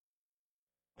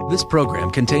This program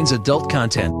contains adult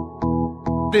content.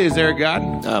 Is there a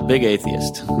God? Big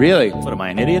atheist. Really? What, am I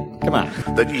an idiot? Come on.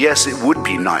 That yes, it would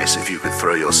be nice if you could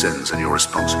throw your sins and your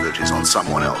responsibilities on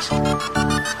someone else.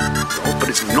 But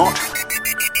it's not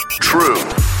true.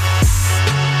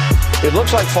 It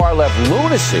looks like far-left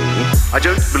lunacy. I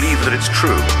don't believe that it's true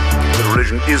that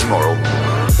religion is moral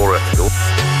or ethical.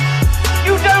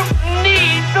 You don't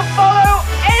need to follow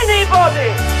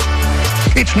anybody!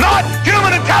 It's not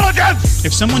human intelligence!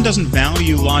 If someone doesn't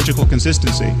value logical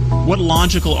consistency, what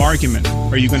logical argument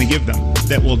are you going to give them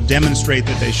that will demonstrate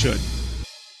that they should?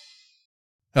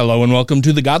 Hello and welcome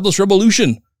to the Godless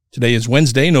Revolution. Today is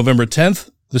Wednesday, November 10th.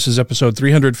 This is episode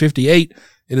 358.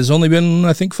 It has only been,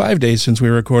 I think, 5 days since we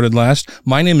recorded last.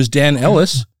 My name is Dan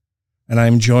Ellis, and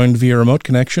I'm joined via remote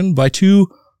connection by two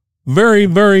very,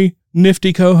 very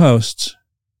nifty co-hosts.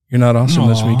 You're not awesome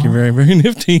this week. You're very, very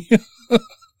nifty.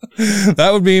 That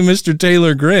would be Mr.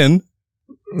 Taylor Grin.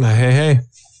 Hey.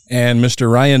 And Mr.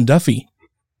 Ryan Duffy.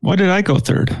 Why did I go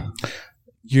third?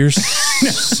 You're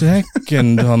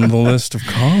second on the list of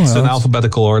call-outs. It's in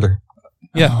alphabetical order.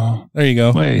 Yeah, there you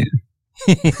go. Wait.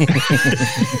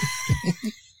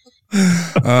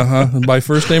 By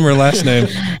first name or last name?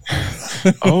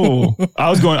 I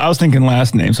was thinking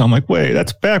last name, so I'm like, wait,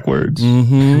 that's backwards.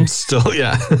 Mm-hmm. Still,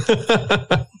 yeah.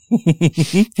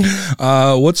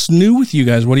 What's new with you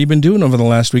guys? What have you been doing over the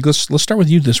last week? Let's start with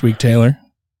you this week, Taylor.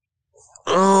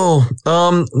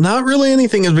 Not really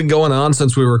anything has been going on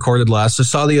since we recorded last. I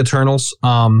saw the Eternals.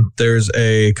 There's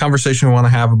a conversation we want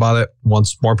to have about it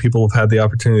once more people have had the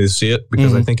opportunity to see it,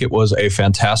 because I think it was a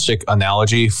fantastic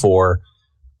analogy for,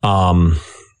 all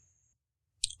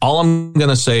I'm going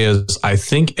to say is I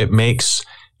think it makes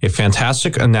a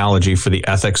fantastic analogy for the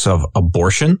ethics of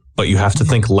abortion, but you have to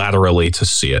think laterally to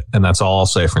see it. And that's all I'll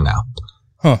say for now.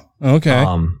 Huh. Okay.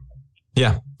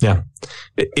 Yeah.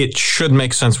 It should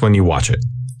make sense when you watch it.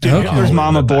 Did Hitler's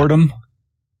mama boredom?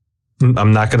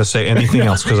 I'm not going to say anything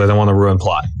else because I don't want to ruin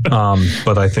plot.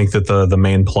 But I think that the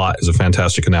main plot is a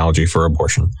fantastic analogy for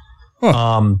abortion.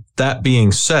 Huh. That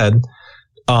being said,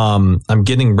 I'm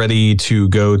getting ready to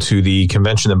go to the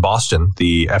convention in Boston,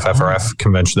 the FFRF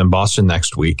convention in Boston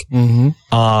next week. Mm-hmm.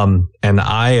 And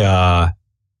I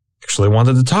actually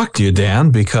wanted to talk to you,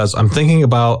 Dan, because I'm thinking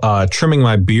about trimming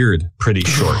my beard pretty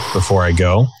short before I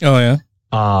go. Oh, yeah?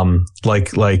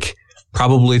 Like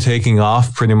probably taking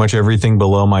off pretty much everything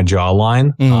below my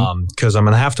jawline, because I'm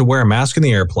going to have to wear a mask in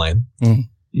the airplane.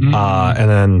 Mm-hmm. And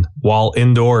then while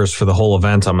indoors for the whole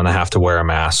event, I'm going to have to wear a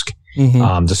mask.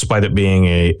 Mm-hmm. Despite it being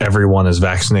a everyone is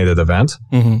vaccinated event.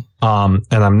 Mm-hmm.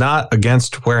 And I'm not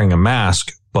against wearing a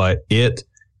mask, but it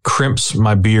crimps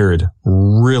my beard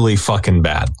really fucking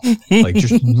bad. Like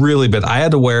just really bad. I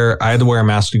had to wear a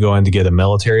mask to go in to get a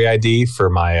military ID for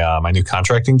my my new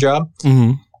contracting job.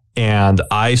 Mm-hmm. And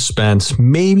I spent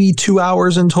maybe 2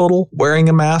 hours in total wearing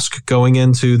a mask going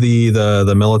into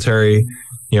the military,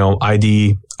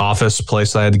 ID office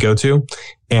place I had to go to.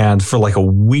 And for like a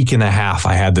week and a half,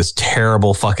 I had this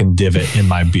terrible fucking divot in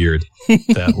my beard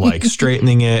that like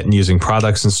straightening it and using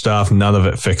products and stuff, none of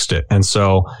it fixed it. And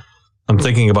so I'm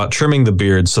thinking about trimming the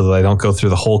beard so that I don't go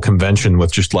through the whole convention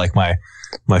with just like my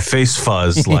face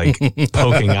fuzz, like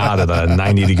poking out at a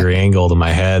 90-degree angle to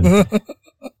my head.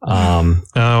 And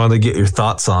I want to get your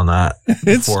thoughts on that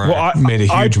before I made a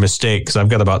huge mistake, because I've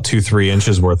got about 2-3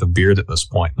 inches worth of beard at this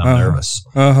point, and I'm nervous.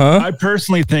 I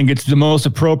personally think it's the most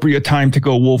appropriate time to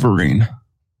go Wolverine.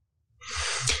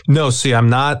 No, see, I'm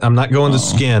not going to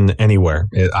skin anywhere.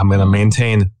 I'm going to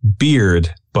maintain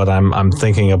beard, but I'm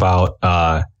thinking about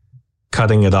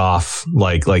cutting it off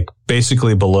like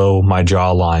basically below my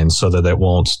jawline so that it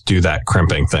won't do that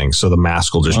crimping thing. So the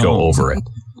mask will just go over it.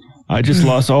 I just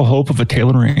lost all hope of a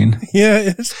tailoring.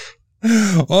 Yeah.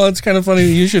 Well, it's kind of funny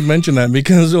that you should mention that,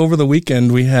 because over the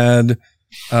weekend we had,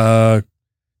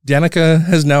 Danica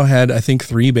has now had, I think,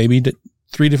 3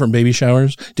 different baby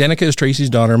showers. Danica is Tracy's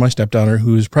daughter, my stepdaughter,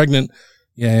 who's pregnant,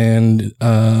 and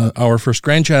our first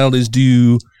grandchild is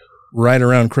due right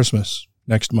around Christmas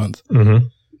next month. Mm-hmm.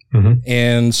 Mm-hmm.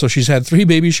 And so she's had 3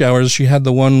 baby showers. She had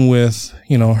the one with,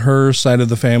 her side of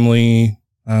the family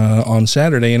on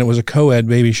Saturday, and it was a co-ed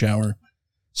baby shower.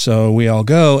 So we all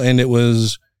go, and it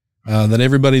was that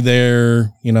everybody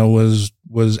there,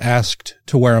 was asked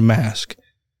to wear a mask.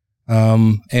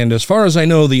 And as far as I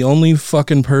know, the only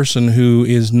fucking person who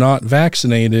is not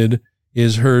vaccinated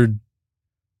is the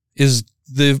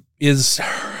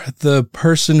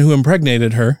person who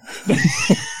impregnated her.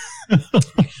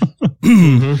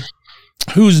 Mm-hmm.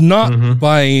 Who's not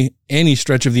by any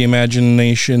stretch of the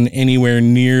imagination anywhere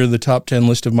near the top 10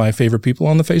 list of my favorite people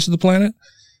on the face of the planet.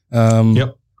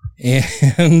 Yep.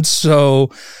 And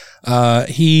so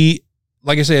He,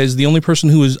 like I say, is the only person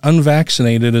who is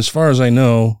unvaccinated, as far as I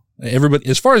know.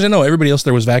 Everybody else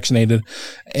there was vaccinated,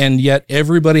 and yet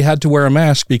everybody had to wear a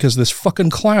mask because this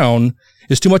fucking clown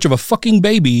is too much of a fucking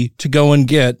baby to go and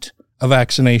get a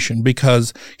vaccination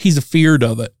because he's afeared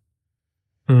of it.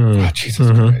 Oh,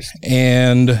 Jesus Christ.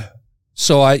 And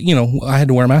so I had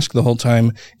to wear a mask the whole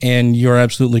time, and you're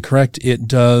absolutely correct. It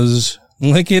does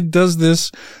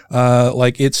this,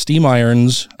 it steam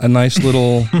irons a nice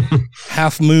little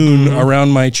half moon around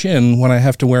my chin when I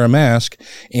have to wear a mask,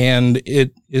 and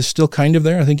it is still kind of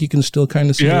there. I think you can still kind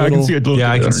of see I can see it.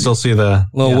 I can still see the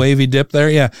little wavy dip there.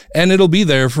 Yeah. And it'll be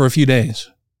there for a few days.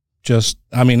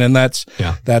 And that's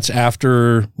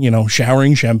after,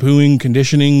 showering, shampooing,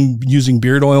 conditioning, using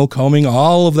beard oil, combing,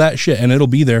 all of that shit. And it'll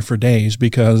be there for days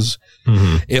because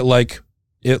it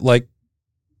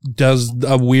does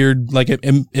a weird,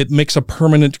 it makes a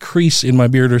permanent crease in my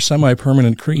beard or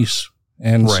semi-permanent crease.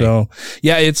 And so,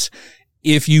 it's,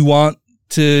 if you want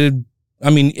to,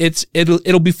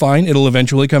 it'll be fine. It'll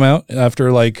eventually come out after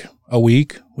a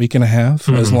week and a half,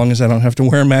 as long as I don't have to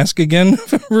wear a mask again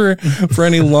for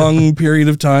any long period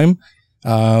of time.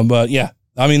 But yeah,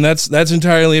 that's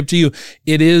entirely up to you.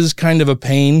 It is kind of a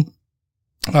pain.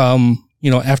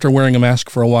 After wearing a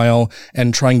mask for a while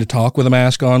and trying to talk with a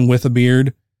mask on with a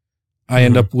beard, I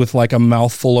end up with a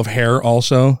mouthful of hair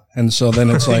also. And so then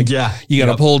it's you got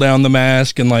to pull down the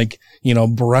mask and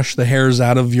brush the hairs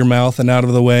out of your mouth and out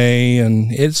of the way.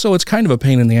 And it's kind of a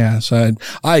pain in the ass.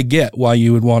 I get why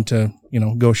you would want to,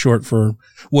 go short for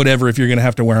whatever, if you're going to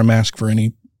have to wear a mask for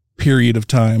any period of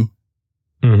time.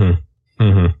 Yeah,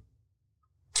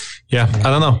 I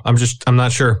don't know. I'm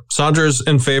not sure. Sandra's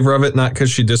in favor of it, not because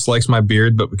she dislikes my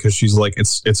beard, but because she's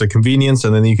it's a convenience,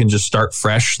 and then you can just start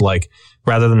fresh.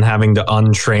 Rather than having to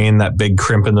untrain that big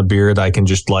crimp in the beard, I can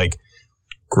just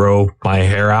grow my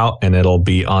hair out and it'll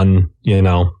be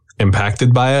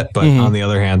impacted by it. But on the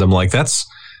other hand, I'm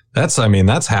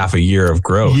that's half a year of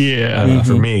growth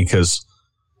for me, because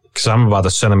I'm about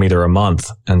 1 centimeter a month.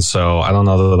 And so I don't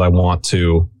know that I want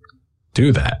to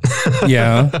do that.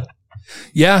 Yeah.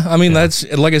 Yeah.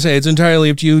 That's, like I say, it's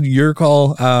entirely up to you, your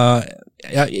call.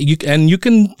 You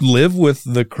can live with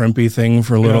the crimpy thing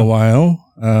for a little while.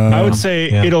 I would say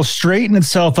it'll straighten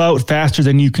itself out faster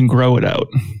than you can grow it out.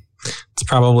 It's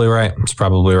probably right.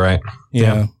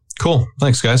 Yeah. Cool.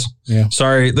 Thanks, guys. Yeah.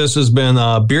 Sorry, this has been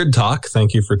Beard Talk.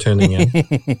 Thank you for tuning in.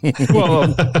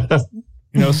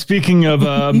 Well, speaking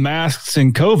of masks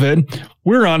and COVID,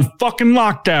 we're on fucking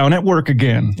lockdown at work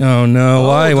again. Oh, no.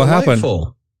 Why? What happened?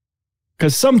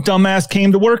 Because some dumbass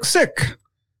came to work sick.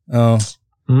 Oh,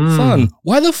 fun.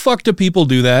 Why the fuck do people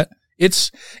do that?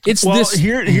 It's this.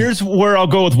 Here's where I'll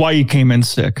go with why he came in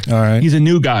sick. All right. He's a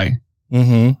new guy.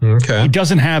 Mm-hmm. Okay. He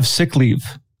doesn't have sick leave.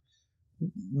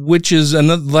 Which is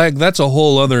another, that's a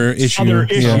whole other issue.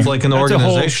 Sounds like an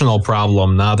organizational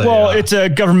problem, not a. It's a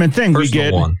government thing. We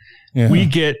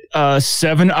get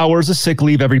 7 hours of sick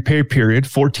leave every pay period,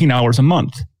 14 hours a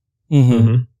month.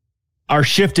 Mm-hmm. Our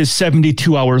shift is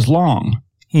 72 hours long.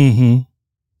 Mm-hmm.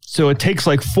 So it takes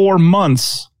 4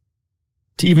 months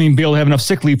to even be able to have enough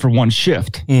sick leave for one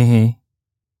shift. Mm-hmm.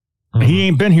 He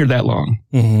ain't been here that long.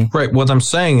 Mm-hmm. Right. What I'm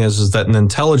saying is that an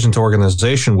intelligent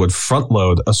organization would front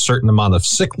load a certain amount of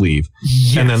sick leave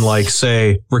and then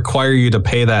say require you to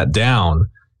pay that down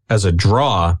as a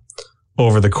draw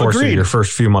over the course of your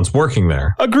first few months working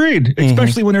there. Agreed.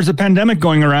 Especially when there's a pandemic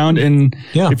going around, and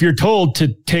if you're told to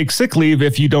take sick leave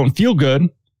if you don't feel good,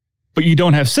 but you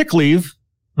don't have sick leave,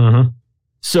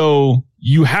 so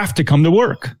you have to come to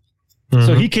work.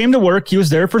 So he came to work. He was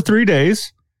there for 3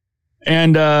 days.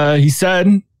 And he said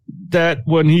that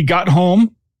when he got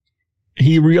home,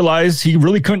 he realized he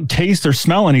really couldn't taste or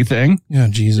smell anything. Yeah,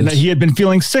 Jesus. And that he had been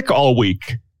feeling sick all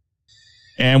week.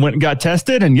 And went and got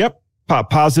tested, and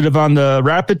popped positive on the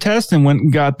rapid test, and went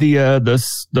and got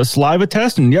the saliva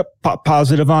test, and popped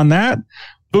positive on that.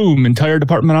 Boom, entire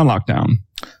department on lockdown.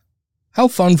 How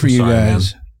fun for you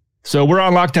guys. Man. So we're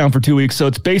on lockdown for 2 weeks. So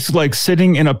it's basically like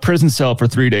sitting in a prison cell for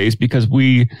 3 days, because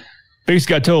we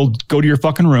basically got told, go to your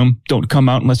fucking room. Don't come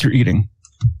out unless you're eating.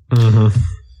 Mm-hmm.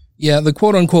 Yeah, the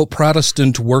quote unquote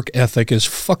Protestant work ethic is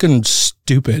fucking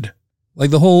stupid.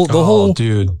 The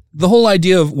whole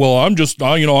idea of, well, I'm just,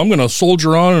 I'm going to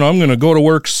soldier on and I'm going to go to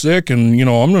work sick and,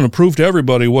 I'm going to prove to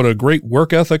everybody what a great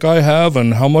work ethic I have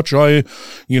and how much I,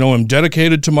 am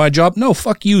dedicated to my job. No,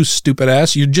 fuck you, stupid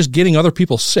ass. You're just getting other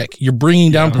people sick. You're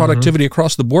bringing down productivity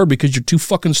across the board because you're too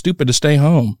fucking stupid to stay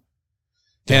home.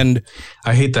 And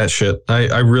I hate that shit.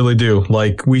 I really do.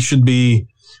 We should be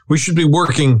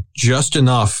working just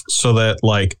enough so that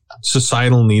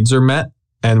societal needs are met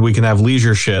and we can have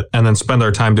leisure shit and then spend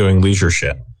our time doing leisure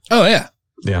shit. Oh yeah.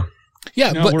 Yeah.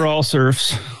 Yeah. No, but we're all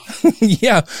serfs.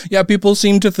 yeah. People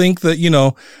seem to think that,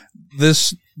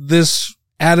 this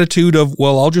attitude of,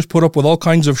 well, I'll just put up with all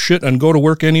kinds of shit and go to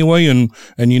work anyway and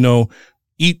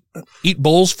eat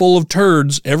bowls full of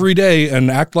turds every day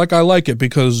and act like I like it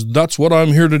because that's what I'm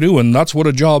here to do and that's what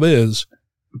a job is,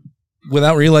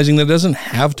 without realizing that it doesn't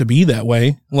have to be that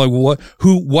way. Like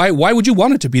why would you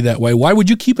want it to be that way? Why would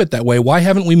you keep it that way? Why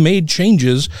haven't we made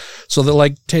changes so that,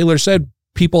 like Taylor said,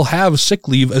 people have sick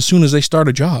leave as soon as they start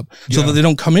a job so that they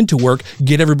don't come into work,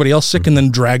 get everybody else sick and then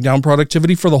drag down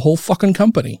productivity for the whole fucking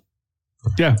company.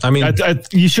 Yeah. I mean,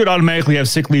 you should automatically have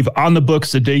sick leave on the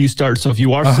books the day you start. So if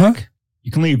you are sick,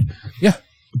 you can leave. Yeah.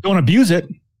 Don't abuse it.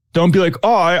 Don't be like,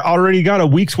 oh, I already got a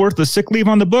week's worth of sick leave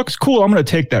on the books. Cool. I'm going to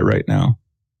take that right now.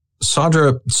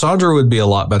 Sandra would be a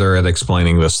lot better at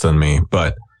explaining this than me,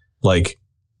 but like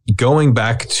going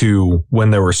back to when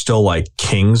there were still like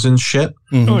kings and shit.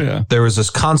 Oh yeah. There was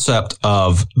this concept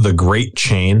of the Great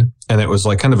Chain, and it was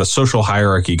like kind of a social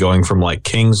hierarchy going from like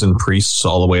kings and priests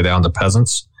all the way down to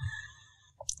peasants.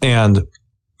 And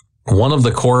one of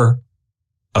the core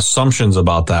assumptions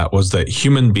about that was that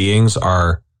human beings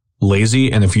are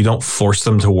lazy, and if you don't force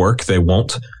them to work, they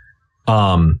won't.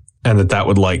 And that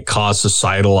would like cause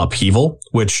societal upheaval,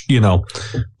 which,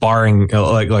 barring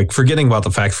like forgetting about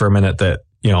the fact for a minute that,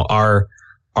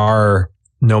 our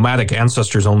nomadic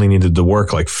ancestors only needed to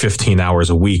work like 15 hours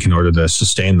a week in order to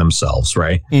sustain themselves.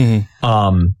 Right.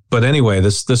 Mm-hmm. But anyway,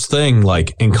 this thing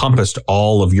like encompassed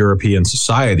all of European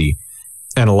society.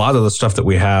 And a lot of the stuff that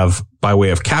we have by way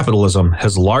of capitalism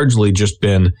has largely just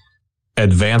been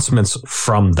advancements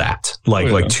from that,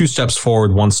 like 2 steps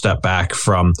forward, 1 step back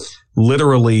from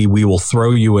literally, we will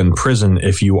throw you in prison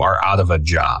if you are out of a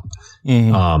job,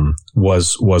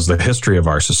 was the history of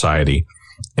our society.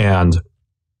 And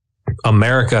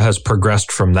America has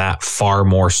progressed from that far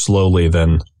more slowly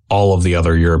than all of the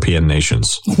other European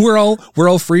nations. We're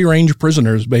all free range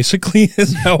prisoners, basically,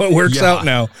 is how it works out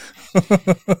now.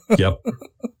 Yep.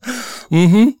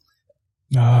 Mm-hmm.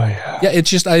 Oh yeah. Yeah. It's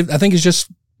just, I think it's just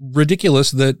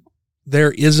ridiculous that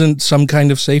there isn't some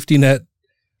kind of safety net.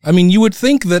 I mean, you would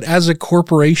think that as a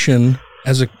corporation,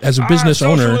 as a business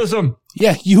owner,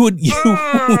 yeah, you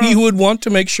would want to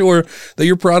make sure that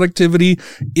your productivity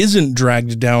isn't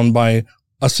dragged down by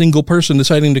a single person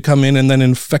deciding to come in and then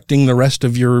infecting the rest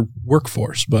of your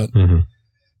workforce. But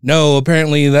no,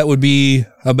 apparently that would be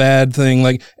a bad thing.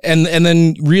 Like, and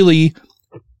then really,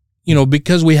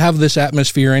 because we have this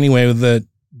atmosphere anyway that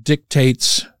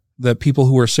dictates that people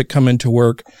who are sick come into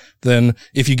work, then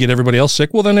if you get everybody else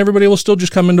sick, well, then everybody will still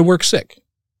just come into work sick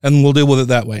and we'll deal with it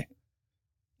that way.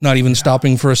 Not even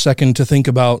stopping for a second to think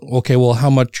about, okay, well, how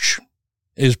much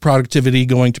is productivity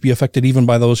going to be affected even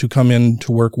by those who come in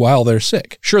to work while they're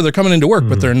sick? Sure, they're coming into work,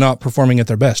 but they're not performing at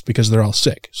their best because they're all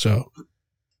sick. So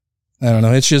I don't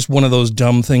know. It's just one of those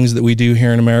dumb things that we do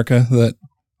here in America that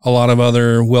a lot of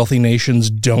other wealthy nations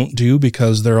don't do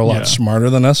because they're a lot smarter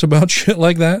than us about shit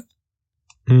like that.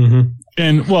 Mm-hmm.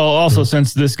 And well, also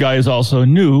since this guy is also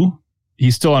new,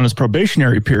 he's still on his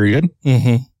probationary period,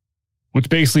 which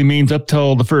basically means up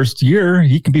till the first year,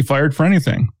 he can be fired for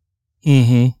anything.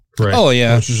 Mm-hmm. Right. Oh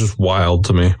yeah. Which is just wild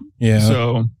to me. Yeah.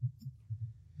 So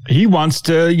he wants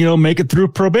to, make it through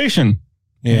probation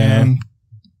and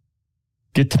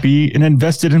get to be an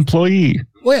invested employee.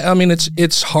 Well, I mean,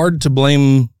 it's hard to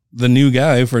blame the new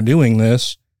guy for doing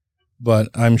this, but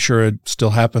I'm sure it still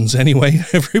happens anyway.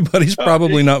 Everybody's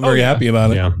probably not very happy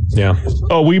about it. Yeah. Yeah.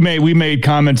 Oh, we made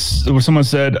comments where someone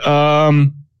said,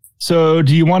 so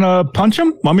do you want to punch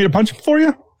him? Want me to punch him for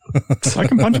you? I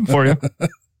can punch him for you.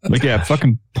 Like, yeah,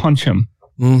 fucking punch him.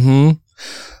 Mm-hmm.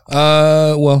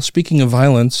 Well, speaking of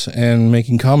violence and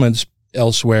making comments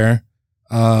elsewhere,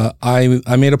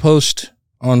 I made a post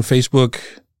on Facebook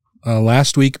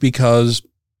last week because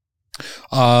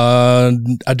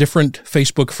a different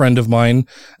Facebook friend of mine,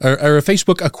 or a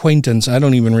Facebook acquaintance, I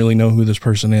don't even really know who this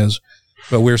person is,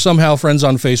 but we're somehow friends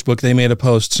on Facebook. They made a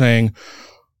post saying,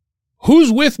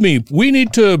 "Who's with me? We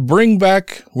need to bring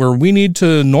back, or we need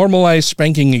to normalize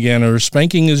spanking again, or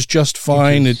spanking is just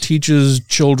fine. It teaches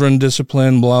children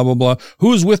discipline, blah, blah, blah.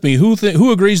 Who's with me?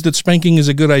 Who agrees that spanking is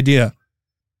a good idea?"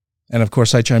 And of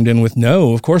course I chimed in with,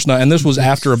 no, of course not. And this was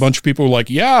after a bunch of people were like,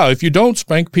 yeah, if you don't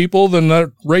spank people, then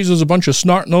that raises a bunch of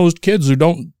snot-nosed kids who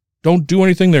don't do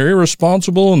anything. They're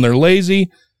irresponsible and they're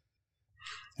lazy.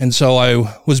 And so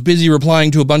I was busy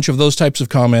replying to a bunch of those types of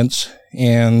comments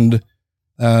and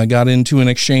got into an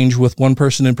exchange with one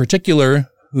person in particular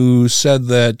who said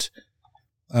that,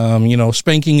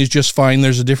 spanking is just fine.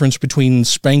 There's a difference between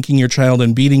spanking your child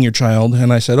and beating your child.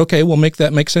 And I said, okay, well, make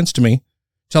that make sense to me.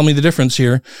 Tell me the difference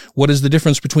here. What is the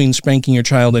difference between spanking your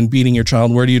child and beating your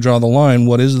child? Where do you draw the line?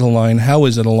 What is the line? How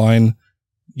is it a line?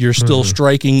 You're still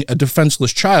striking a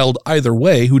defenseless child either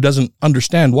way who doesn't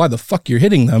understand why the fuck you're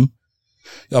hitting them.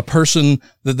 A person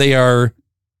that they are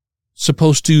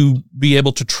supposed to be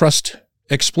able to trust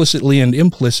explicitly and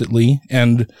implicitly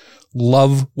and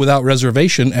love without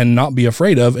reservation and not be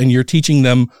afraid of, and you're teaching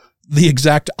them the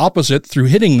exact opposite through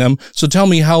hitting them. So tell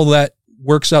me how that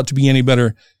works out to be any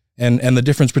better, and the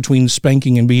difference between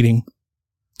spanking and beating.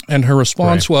 And her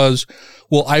response was,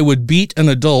 well, I would beat an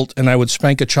adult and I would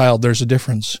spank a child. There's a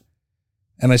difference.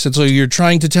 And I said, so you're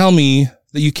trying to tell me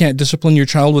that you can't discipline your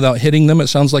child without hitting them? It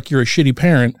sounds like you're a shitty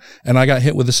parent. And I got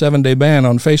hit with a 7-day ban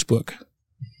on Facebook.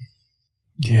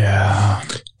 Yeah.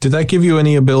 Did that give you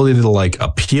any ability to like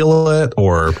appeal it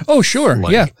or? Oh, sure.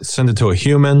 Like, send it to a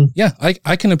human? Yeah,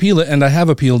 I can appeal it, and I have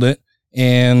appealed it,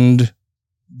 and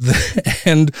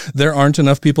there aren't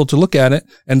enough people to look at it.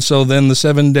 And so then the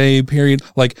 7-day period,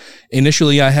 like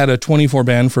initially I had a 24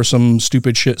 ban for some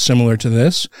stupid shit similar to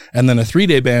this, and then a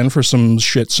 3-day ban for some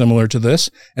shit similar to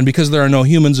this. And because there are no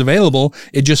humans available,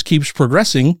 it just keeps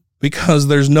progressing because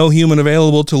there's no human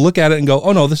available to look at it and go,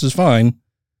 oh no, this is fine.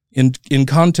 In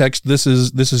context, this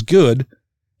is good.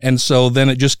 And so then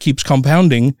it just keeps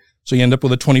compounding. So you end up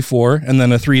with a 24 and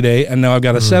then a 3-day, and now I've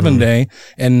got a 7-day.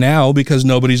 And now, because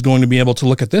nobody's going to be able to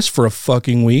look at this for a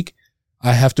fucking week,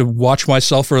 I have to watch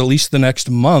myself for at least the next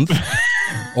month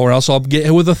or else I'll get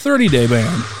hit with a 30-day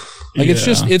ban. Like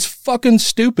it's fucking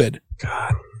stupid.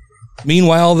 God.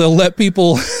 Meanwhile, they'll let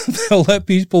people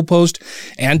post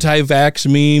anti-vax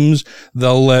memes.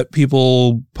 They'll let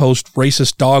people post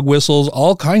racist dog whistles,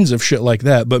 all kinds of shit like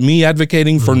that. But me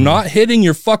advocating for not hitting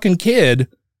your fucking kid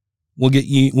will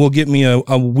get me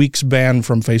a week's ban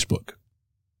from Facebook.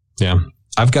 Yeah.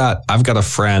 I've got a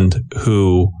friend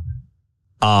who,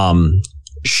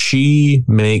 she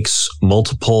makes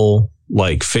multiple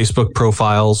like Facebook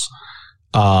profiles,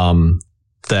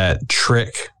 that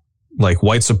trick like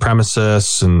white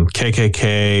supremacists and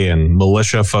KKK and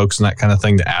militia folks and that kind of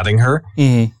thing to adding her.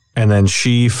 Mm-hmm. And then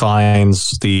she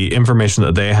finds the information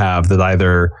that they have that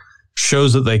either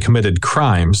shows that they committed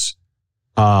crimes,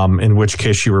 in which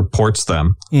case she reports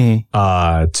them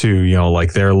to,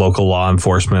 like their local law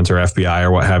enforcement or FBI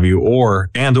or what have you, or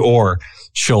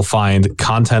she'll find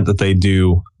content that they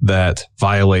do that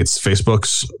violates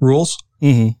Facebook's rules.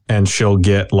 Mm-hmm. And she'll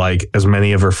get like as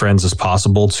many of her friends as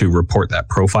possible to report that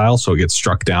profile, so it gets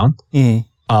struck down. Mm-hmm.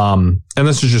 And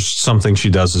this is just something she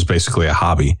does as basically a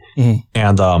hobby. Mm-hmm.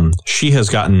 And she has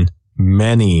gotten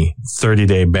many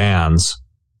 30-day bans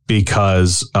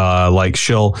because like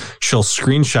she'll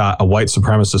screenshot a white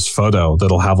supremacist photo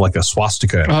that'll have like a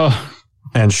swastika in it.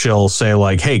 And she'll say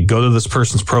like, hey, go to this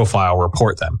person's profile,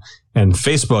 report them. And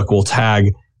Facebook will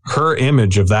tag her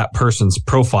image of that person's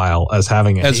profile as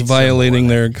having as violating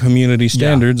their community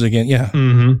standards again. Yeah.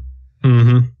 Mm-hmm.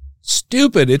 Mm-hmm.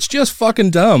 Stupid. It's just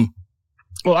fucking dumb.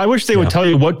 Well, I wish they would tell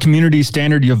you what community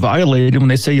standard you violated. When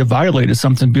they say you violated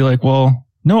something, be like, well,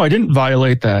 no, I didn't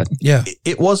violate that. Yeah.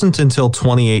 It wasn't until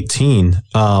 2018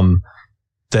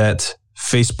 that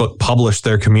Facebook published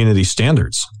their community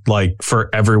standards, like for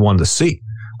everyone to see.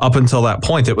 Up until that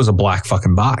point, it was a black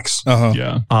fucking box. Uh-huh.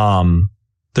 Yeah.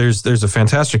 There's a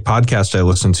fantastic podcast I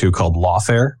listen to called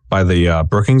Lawfare by the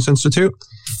Brookings Institute,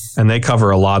 and they cover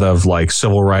a lot of like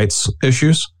civil rights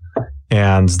issues.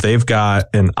 And they've got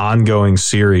an ongoing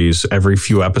series every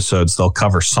few episodes. They'll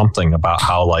cover something about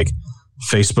how like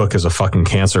Facebook is a fucking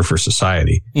cancer for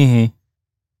society.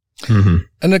 Mm-hmm. Mm-hmm.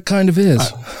 And it kind of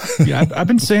is. I've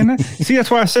been saying that. See, that's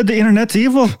why I said the internet's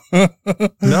evil. No,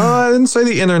 I didn't say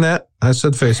the internet. I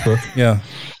said Facebook. Yeah.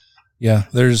 Yeah,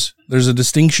 there's a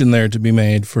distinction there to be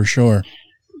made for sure.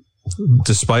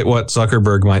 Despite what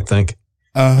Zuckerberg might think.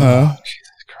 Uh-huh. Oh,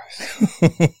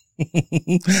 Jesus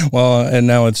Christ. Well, and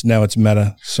now it's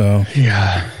Meta, so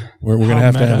yeah. We're gonna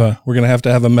have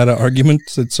to have a Meta argument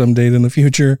at some date in the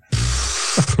future.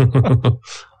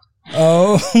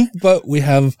 But we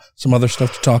have some other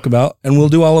stuff to talk about, and we'll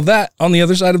do all of that on the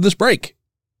other side of this break.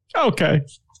 Okay.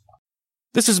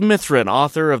 This is Mithrin,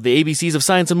 author of The ABCs of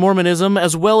Science and Mormonism,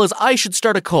 as well as I Should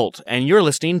Start a Cult, and you're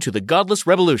listening to The Godless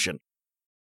Revolution.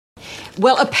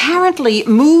 Well, apparently,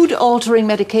 mood-altering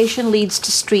medication leads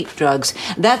to street drugs.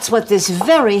 That's what this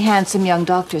very handsome young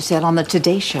doctor said on the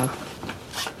Today Show.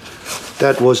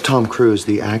 That was Tom Cruise,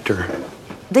 the actor.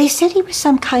 They said he was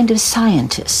some kind of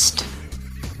scientist.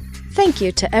 Thank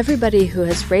you to everybody who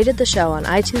has rated the show on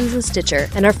iTunes and Stitcher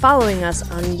and are following us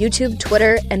on YouTube,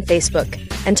 Twitter, and Facebook.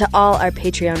 And to all our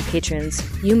Patreon patrons,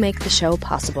 you make the show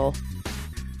possible.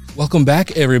 Welcome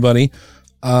back, everybody.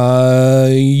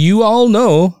 You all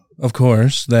know, of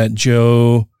course, that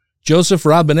Joseph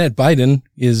Robinette Biden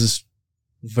is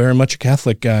very much a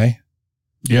Catholic guy.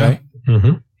 Yeah. Right?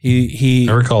 Mm-hmm. He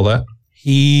I recall that.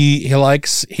 He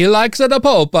likes the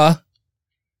Pope.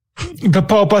 The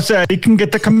Pope said he can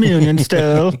get the communion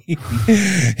still.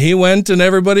 He went and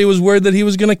everybody was worried that he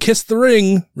was going to kiss the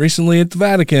ring recently at the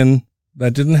Vatican.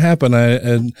 That didn't happen.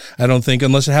 I don't think,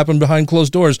 unless it happened behind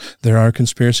closed doors. There are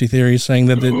conspiracy theories saying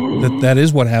that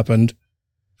is what happened.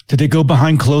 Did they go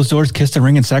behind closed doors, kiss the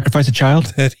ring, and sacrifice a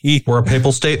child? We're a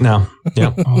papal state now.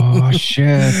 Yeah. Oh,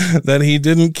 shit. That he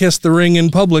didn't kiss the ring in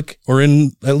public, or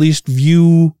in at least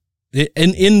in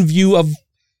view of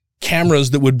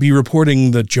cameras that would be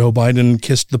reporting that Joe Biden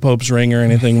kissed the Pope's ring or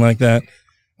anything like that.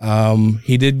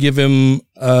 He did give him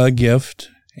a gift,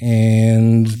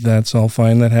 and that's all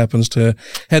fine. That happens to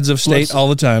heads of state all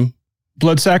the time.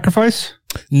 Blood sacrifice?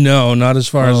 No, not as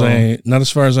far as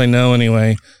I know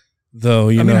anyway. Though,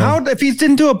 I mean, how if he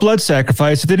didn't do a blood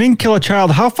sacrifice, if they didn't kill a child,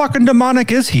 how fucking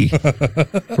demonic is he?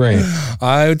 Right.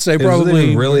 I would say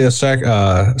probably really a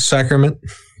sacrament.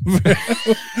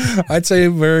 I'd say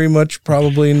very much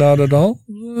probably not at all,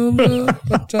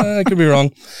 but I could be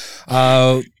wrong.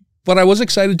 But I was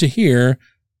excited to hear,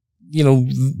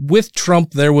 with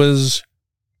Trump, there was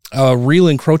a real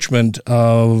encroachment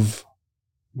of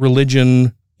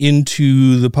religion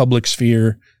into the public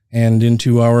sphere and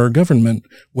into our government,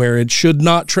 where it should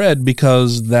not tread,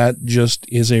 because that just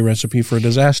is a recipe for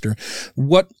disaster.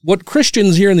 What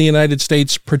Christians here in the United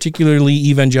States, particularly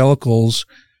evangelicals,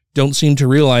 don't seem to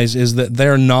realize is that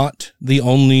they're not the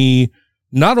only,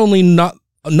 not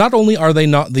only are they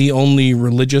not the only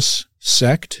religious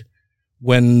sect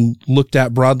when looked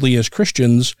at broadly as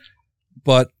Christians,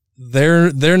 but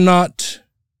they're not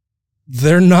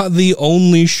the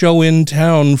only show in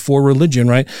town for religion,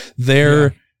 right?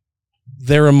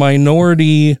 They're a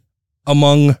minority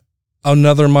among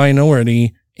another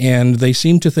minority, and they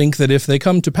seem to think that if they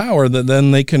come to power, that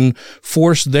then they can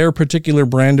force their particular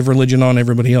brand of religion on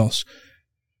everybody else.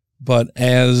 But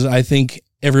as I think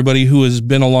everybody who has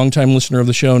been a longtime listener of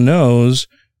the show knows,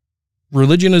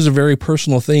 religion is a very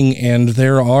personal thing, and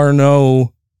there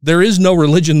is no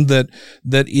religion that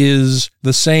is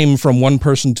the same from one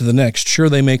person to the next. Sure,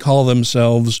 they may call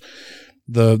themselves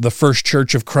the First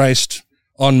Church of Christ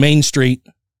on Main Street,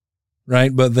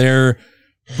 right? But their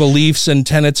beliefs and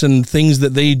tenets and things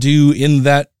that they do in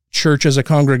that church as a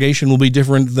congregation will be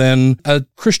different than a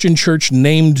Christian church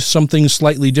named something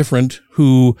slightly different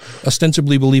who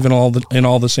ostensibly believe in all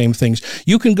the same things.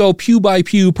 You can go pew by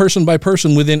pew, person by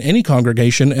person within any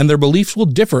congregation, and their beliefs will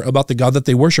differ about the God that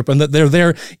they worship, and that they're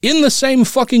there in the same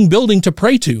fucking building to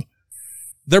pray to.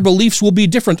 Their beliefs will be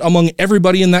different among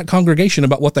everybody in that congregation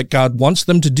about what that God wants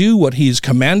them to do, what he's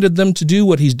commanded them to do,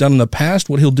 what he's done in the past,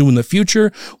 what he'll do in the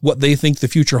future, what they think the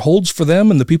future holds for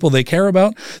them and the people they care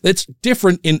about. It's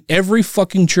different in every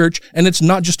fucking church, and it's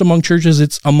not just among churches,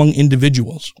 it's among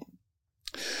individuals.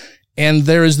 And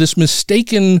there is this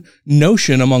mistaken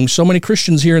notion among so many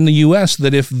Christians here in the U.S.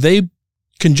 that if they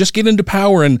can just get into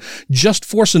power and just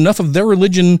force enough of their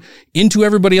religion into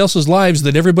everybody else's lives,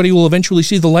 that everybody will eventually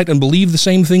see the light and believe the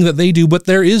same thing that they do. But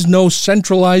there is no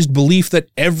centralized belief that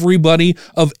everybody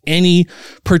of any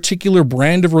particular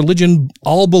brand of religion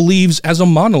all believes as a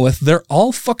monolith. They're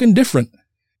all fucking different.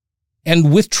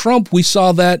 And with Trump, we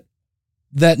saw that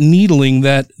needling,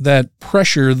 that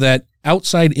pressure, that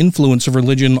outside influence of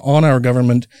religion on our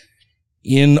government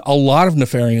in a lot of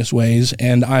nefarious ways,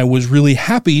 and I was really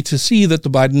happy to see that the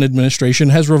Biden administration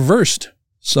has reversed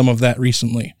some of that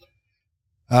recently.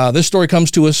 This story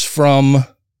comes to us from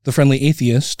The Friendly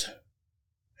Atheist.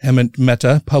 Hemant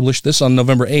Mehta published this on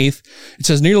November 8th. It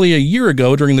says, nearly a year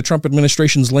ago, during the Trump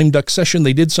administration's lame duck session,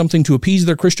 they did something to appease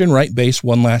their Christian right base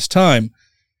one last time.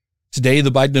 Today, the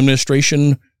Biden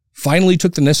administration finally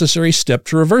took the necessary step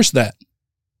to reverse that.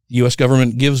 The U.S.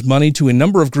 government gives money to a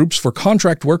number of groups for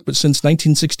contract work, but since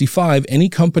 1965, any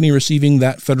company receiving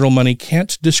that federal money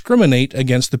can't discriminate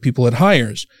against the people it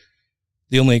hires.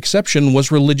 The only exception was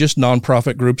religious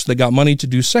nonprofit groups that got money to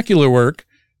do secular work.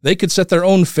 They could set their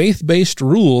own faith-based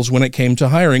rules when it came to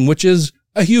hiring, which is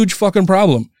a huge fucking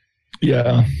problem.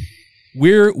 Yeah.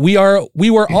 We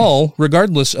were all,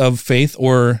 regardless of faith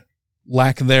or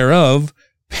lack thereof,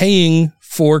 paying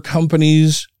for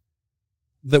companies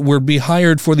that would be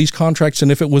hired for these contracts.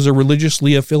 And if it was a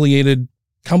religiously affiliated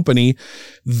company,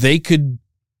 they could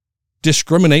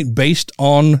discriminate based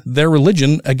on their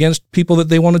religion against people that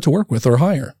they wanted to work with or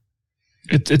hire.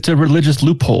 It's a religious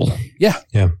loophole. Yeah.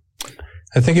 Yeah.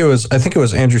 I think it was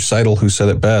Andrew Seidel who said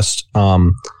it best.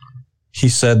 He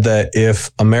said that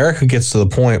if America gets to the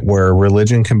point where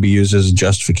religion can be used as a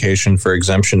justification for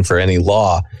exemption for any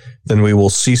law, then we will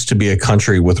cease to be a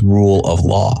country with rule of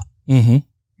law. Mm-hmm.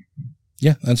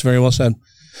 Yeah, that's very well said.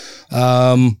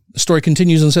 The story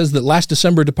continues and says that last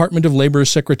December, Department of Labor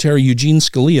Secretary Eugene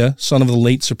Scalia, son of the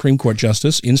late Supreme Court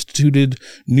Justice, instituted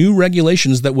new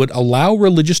regulations that would allow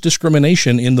religious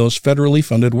discrimination in those federally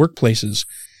funded workplaces,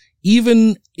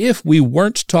 even if we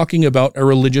weren't talking about a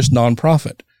religious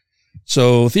nonprofit.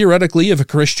 So theoretically, if a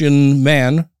Christian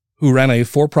man who ran a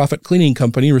for-profit cleaning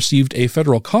company received a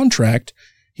federal contract,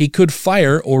 he could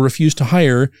fire or refuse to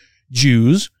hire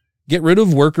Jews, get rid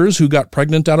of workers who got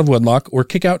pregnant out of wedlock, or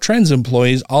kick out trans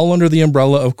employees, all under the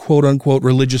umbrella of quote-unquote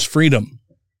religious freedom.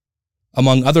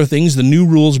 Among other things, the new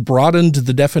rules broadened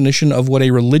the definition of what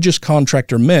a religious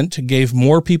contractor meant, gave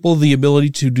more people the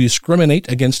ability to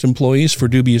discriminate against employees for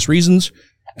dubious reasons,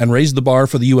 and raised the bar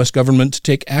for the U.S. government to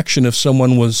take action if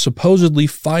someone was supposedly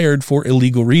fired for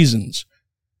illegal reasons.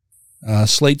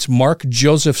 Slate's Mark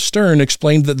Joseph Stern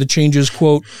explained that the changes,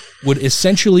 quote, would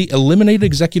essentially eliminate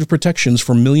executive protections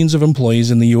for millions of employees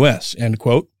in the U.S., end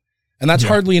quote. And that's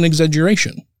hardly an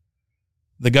exaggeration.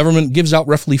 The government gives out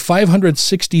roughly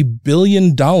 $560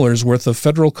 billion worth of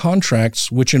federal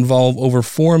contracts, which involve over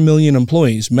 4 million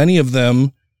employees. Many of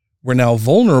them were now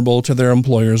vulnerable to their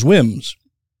employers' whims.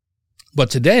 But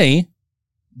today,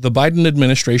 the Biden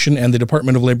administration and the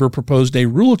Department of Labor proposed a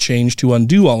rule change to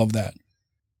undo all of that.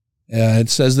 It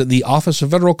says that the Office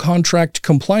of Federal Contract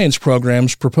Compliance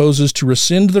Programs proposes to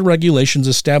rescind the regulations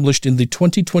established in the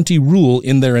 2020 rule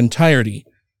in their entirety.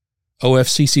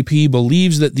 OFCCP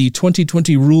believes that the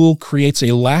 2020 rule creates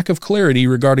a lack of clarity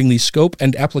regarding the scope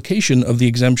and application of the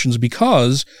exemptions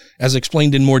because, as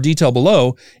explained in more detail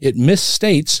below, it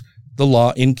misstates the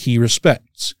law in key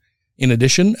respects. In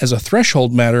addition, as a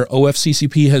threshold matter,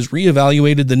 OFCCP has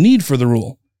reevaluated the need for the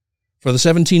rule. For the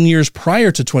 17 years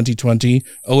prior to 2020,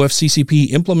 OFCCP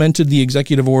implemented the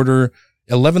Executive Order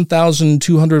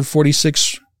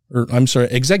 11246,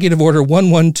 Executive Order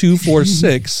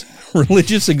 11246,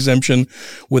 religious exemption,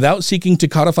 without seeking to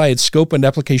codify its scope and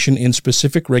application in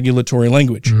specific regulatory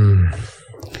language.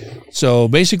 So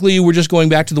basically, we're just going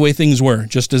back to the way things were,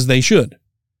 just as they should.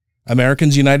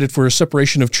 Americans United for a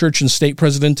Separation of Church and State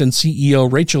President and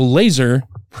CEO Rachel Laser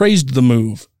praised the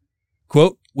move.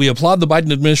 Quote, "We applaud the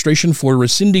Biden administration for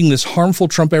rescinding this harmful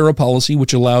Trump-era policy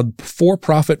which allowed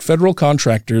for-profit federal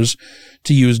contractors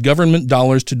to use government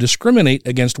dollars to discriminate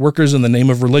against workers in the name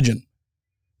of religion.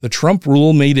 The Trump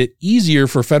rule made it easier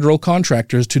for federal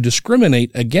contractors to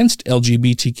discriminate against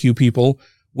LGBTQ people,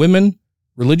 women,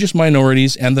 religious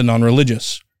minorities, and the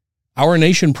non-religious. Our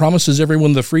nation promises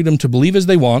everyone the freedom to believe as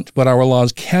they want, but our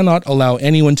laws cannot allow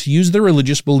anyone to use their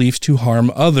religious beliefs to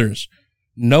harm others.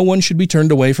 No one should be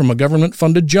turned away from a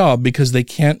government-funded job because they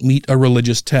can't meet a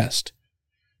religious test.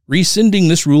 Rescinding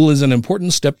this rule is an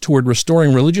important step toward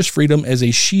restoring religious freedom as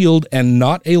a shield and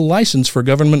not a license for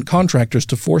government contractors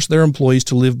to force their employees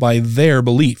to live by their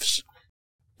beliefs."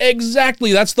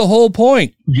 Exactly. That's the whole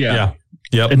point. Yeah.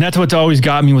 Yep. And that's what's always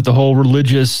got me with the whole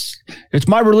it's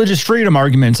my religious freedom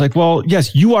argument. It's like, well,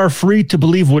 yes, you are free to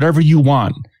believe whatever you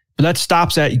want, but that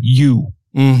stops at you.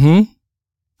 Mm-hmm.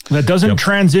 That doesn't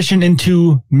transition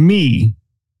into me.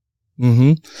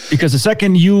 Mm-hmm. Because the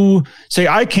second you say,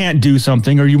 I can't do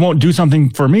something, or you won't do something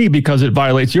for me because it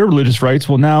violates your religious rights,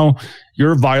 well, now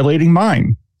you're violating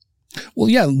mine. Well,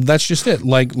 yeah, that's just it.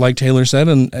 Like Taylor said,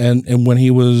 and when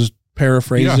he was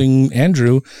paraphrasing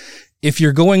Andrew, if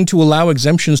you're going to allow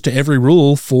exemptions to every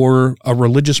rule for a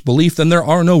religious belief, then there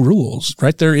are no rules,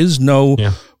 right? There is no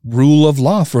rule of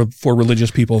law for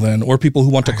religious people then, or people who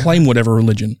want to claim whatever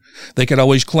religion. They could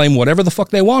always claim whatever the fuck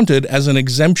they wanted as an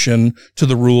exemption to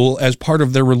the rule as part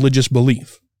of their religious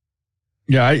belief.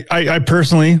 Yeah, I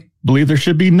personally believe there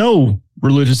should be no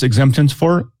religious exemptions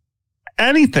for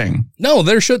anything. No,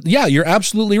 there should. Yeah, you're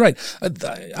absolutely right.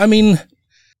 I mean,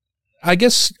 I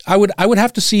guess I would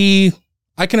have to see.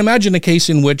 I can imagine a case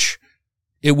in which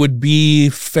it would be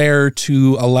fair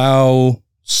to allow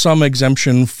some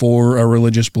exemption for a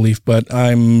religious belief, but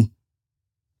I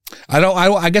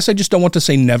guess I just don't want to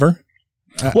say never.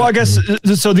 Well, I guess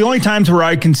so. The only times where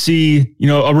I can see,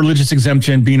 a religious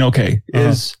exemption being okay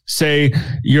is say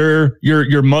you're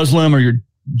Muslim or you're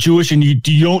Jewish and you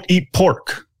don't eat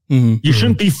pork. Mm-hmm. You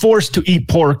shouldn't be forced to eat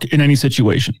pork in any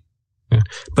situation. Yeah.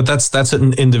 But that's at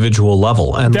an individual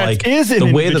level, and that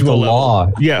the way that the law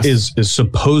is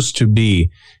supposed to be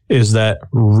is that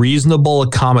reasonable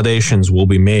accommodations will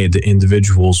be made to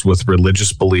individuals with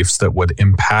religious beliefs that would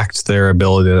impact their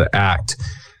ability to act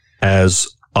as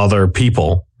other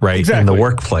people, right? Exactly. In the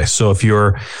workplace. So if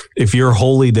your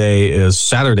holy day is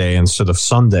Saturday instead of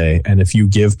Sunday, and if you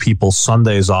give people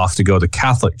Sundays off to go to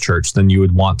Catholic church, then you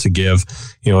would want to give,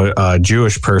 a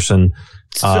Jewish person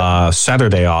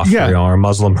Saturday off, or a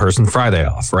Muslim person Friday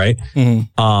off, right?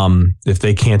 If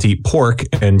they can't eat pork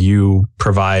and you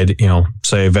provide,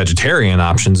 say vegetarian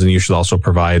options, then you should also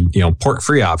provide,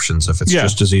 pork-free options if it's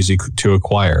just as easy to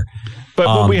acquire. But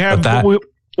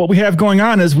what we have going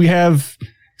on is we have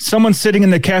someone sitting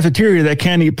in the cafeteria that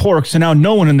can't eat pork, so now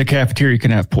no one in the cafeteria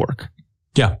can have pork.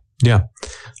 Yeah.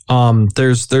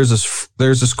 There's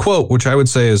this quote, which I would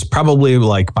say is probably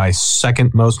like my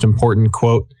second most important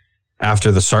quote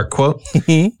after the Sark quote.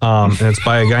 And it's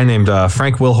by a guy named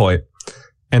Frank Wilhoit.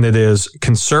 And it is,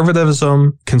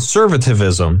 conservatism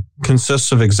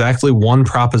consists of exactly one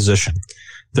proposition.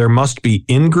 There must be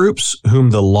in-groups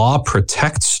whom the law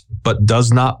protects but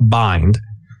does not bind,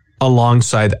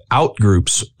 alongside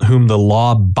out-groups whom the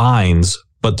law binds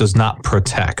but does not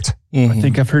protect. I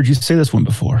think I've heard you say this one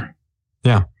before.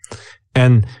 Yeah.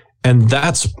 And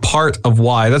that's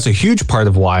a huge part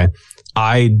of why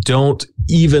I don't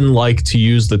even like to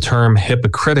use the term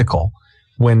hypocritical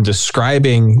when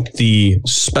describing the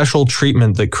special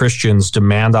treatment that Christians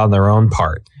demand on their own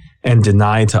part and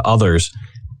deny to others,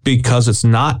 because it's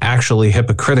not actually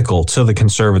hypocritical to the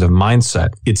conservative mindset.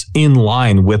 It's in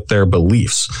line with their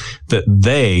beliefs that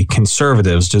they,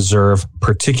 conservatives, deserve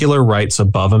particular rights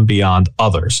above and beyond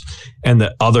others, and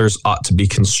that others ought to be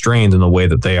constrained in a way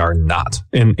that they are not,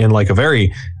 in like a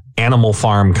very Animal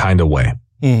Farm kind of way.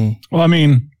 Well, I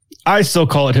mean, I still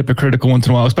call it hypocritical once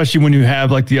in a while, especially when you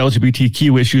have like the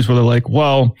LGBTQ issues where they're like,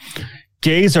 well,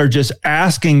 gays are just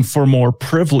asking for more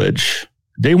privilege.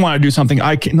 They want to do something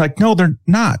I can, like, no, they're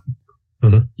not.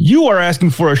 You are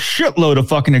asking for a shitload of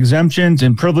fucking exemptions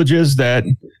and privileges that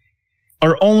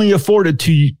are only afforded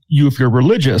to you if you're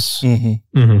religious.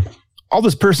 All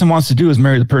this person wants to do is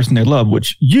marry the person they love,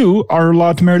 which you are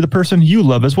allowed to marry the person you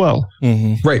love as well.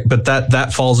 Right. But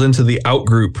that falls into the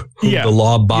out-group who the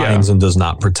law binds and does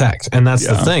not protect. And that's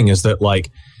the thing, is that, like,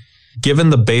 given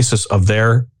the basis of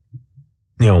their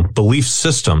belief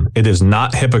system, it is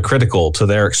not hypocritical to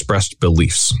their expressed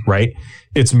beliefs, right?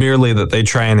 It's merely that they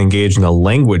try and engage in a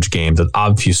language game that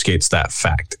obfuscates that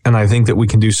fact. And I think that we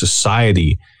can do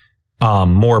society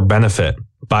more benefit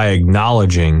by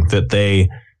acknowledging that they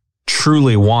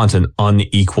truly want an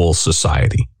unequal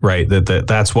society, right?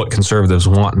 That's what conservatives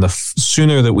want. And the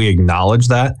sooner that we acknowledge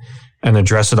that and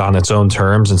address it on its own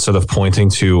terms, instead of pointing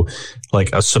to like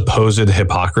a supposed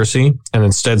hypocrisy, and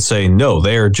instead say, no,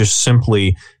 they are just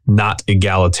simply not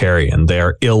egalitarian. They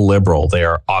are illiberal. They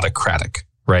are autocratic,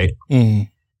 right?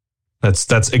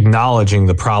 That's acknowledging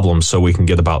the problem so we can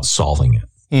get about solving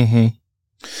it.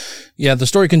 Yeah, the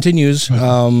story continues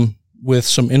with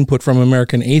some input from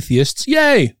American atheists.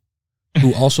 Yay!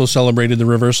 Who also celebrated the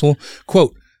reversal.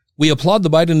 Quote, "We applaud the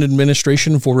Biden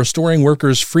administration for restoring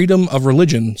workers' freedom of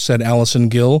religion," said Allison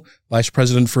Gill, Vice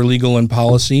President for Legal and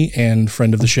Policy and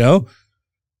friend of the show.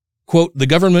 Quote, "The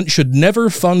government should never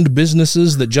fund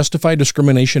businesses that justify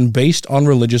discrimination based on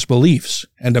religious beliefs,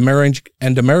 and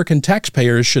American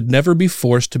taxpayers should never be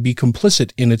forced to be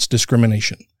complicit in its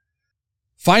discrimination."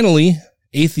 Finally,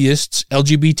 atheists,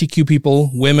 LGBTQ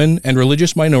people, women, and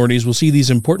religious minorities will see these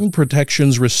important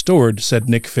protections restored, said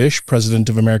Nick Fish, president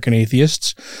of American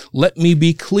Atheists. "Let me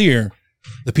be clear.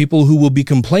 The people who will be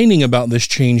complaining about this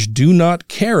change do not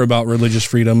care about religious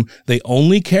freedom. They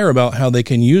only care about how they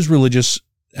can use religion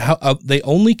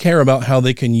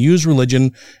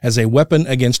as a weapon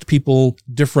against people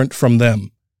different from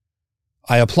them.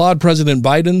 I applaud President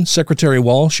Biden, Secretary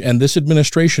Walsh, and this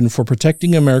administration for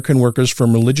protecting American workers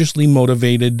from religiously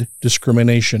motivated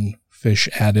discrimination," Fish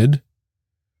added.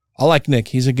 I like Nick.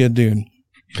 He's a good dude.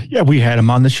 Yeah, we had him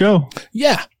on the show.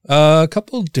 Yeah, a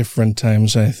couple different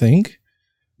times, I think.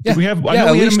 Yeah,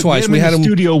 at least twice. We had him in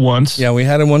studio once. Yeah, we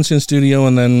had him once in studio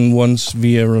and then once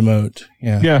via remote.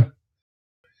 Yeah.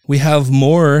 We have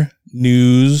more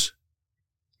news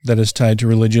that is tied to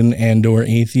religion and/or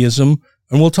atheism.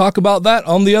 And we'll talk about that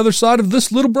on the other side of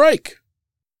this little break.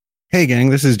 Hey, gang,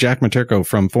 this is Jack Materko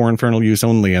from For Infernal Use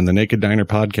Only and the Naked Diner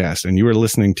podcast, and you are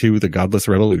listening to The Godless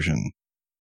Revolution.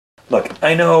 Look,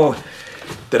 I know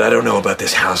that I don't know about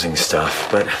this housing stuff,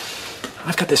 but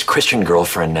I've got this Christian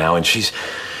girlfriend now, and she's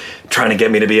trying to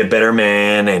get me to be a better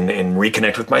man and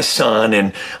reconnect with my son,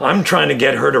 and I'm trying to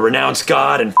get her to renounce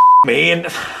God and me, and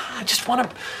I just want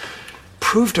to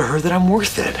prove to her that I'm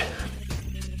worth it.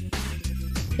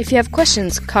 If you have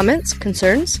questions, comments,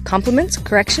 concerns, compliments,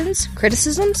 corrections,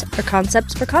 criticisms, or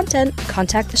concepts for content,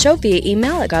 contact the show via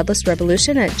email at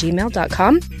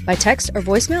godlessrevolution@gmail.com, by text or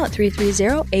voicemail at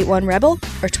 330-81-REBEL,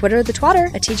 or Twitter the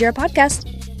twatter at TGR Podcast.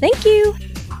 Thank you!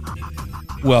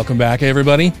 Welcome back,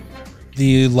 everybody.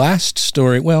 The last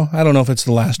story, well, I don't know if it's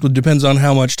the last. It depends on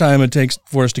how much time it takes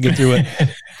for us to get through it.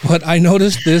 But I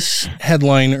noticed this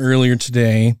headline earlier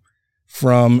today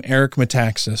from Eric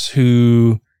Metaxas,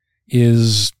 who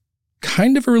is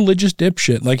kind of a religious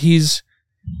dipshit. Like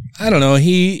I don't know,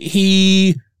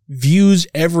 he views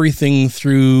everything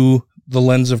through the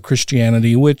lens of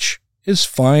Christianity, which is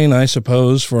fine, I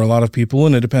suppose, for a lot of people,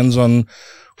 and it depends on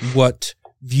what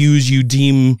views you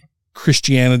deem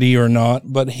Christianity or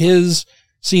not, but his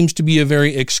seems to be a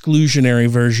very exclusionary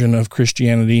version of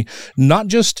Christianity, not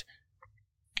just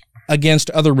against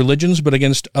other religions, but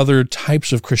against other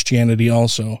types of Christianity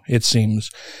also, it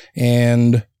seems.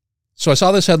 And so I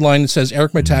saw this headline that says,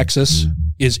 Eric Metaxas,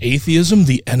 is atheism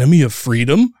the enemy of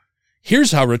freedom?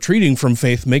 Here's how retreating from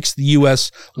faith makes the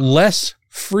U.S. less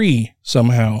free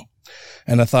somehow.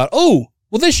 And I thought, oh,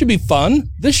 well, this should be fun.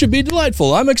 This should be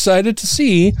delightful. I'm excited to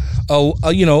see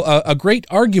a great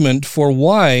argument for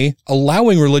why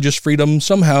allowing religious freedom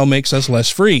somehow makes us less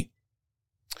free.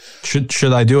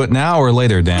 Should I do it now or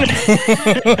later, Dan?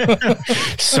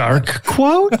 Sark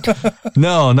quote?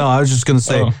 No, I was just going to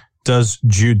say, does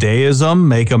Judaism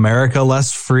make America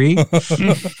less free?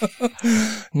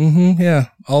 Yeah,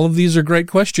 all of these are great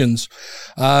questions.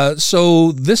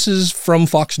 So this is from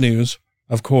Fox News,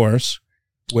 of course,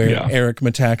 where Eric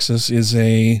Metaxas is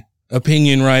a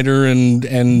opinion writer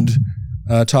and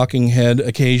talking head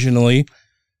occasionally.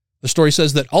 The story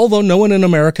says that although no one in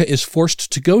America is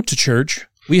forced to go to church,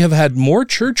 we have had more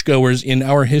churchgoers in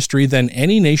our history than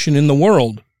any nation in the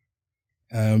world.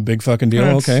 Big fucking deal.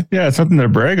 Okay. Yeah, it's something to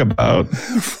brag about.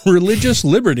 Religious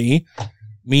liberty,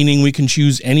 meaning we can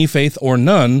choose any faith or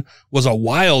none, was a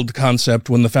wild concept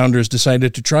when the founders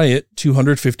decided to try it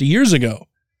 250 years ago.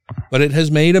 But it has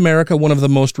made America one of the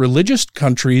most religious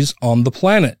countries on the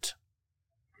planet.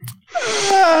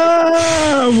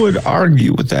 I would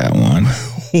argue with that one.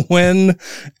 When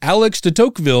Alex de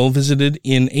Tocqueville visited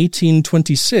in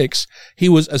 1826, he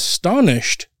was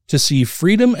astonished to see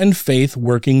freedom and faith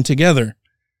working together.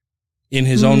 In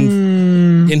his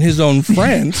own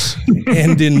France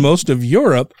and in most of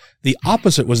Europe, the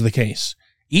opposite was the case.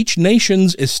 Each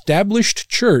nation's established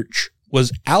church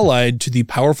was allied to the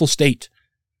powerful state.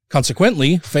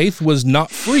 Consequently, faith was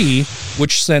not free,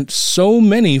 which sent so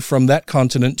many from that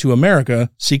continent to America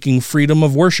seeking freedom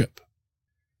of worship.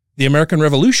 The American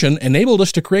Revolution enabled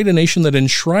us to create a nation that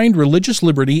enshrined religious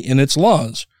liberty in its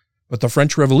laws, but the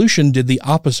French Revolution did the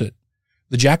opposite.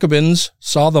 The Jacobins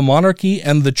saw the monarchy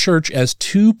and the church as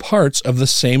two parts of the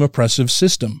same oppressive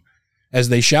system. As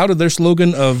they shouted their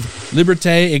slogan of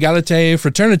Liberté, Égalité,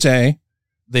 Fraternité,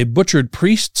 they butchered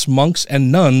priests, monks,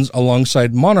 and nuns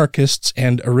alongside monarchists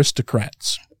and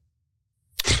aristocrats.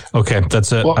 Okay,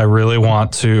 that's it. Well, I really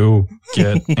want to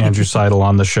get Andrew Seidel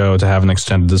on the show to have an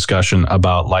extended discussion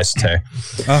about laïcité.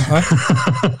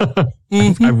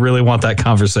 I really want that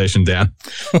conversation, Dan.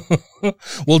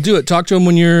 We'll do it. Talk to him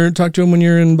when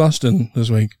you're in Boston this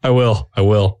week. I will.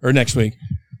 Or next week.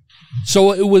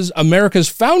 So it was America's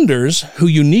founders who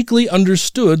uniquely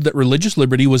understood that religious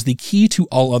liberty was the key to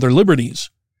all other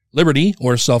liberties. Liberty,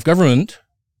 or self-government,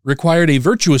 required a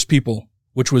virtuous people,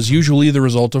 which was usually the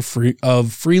result of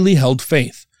freely held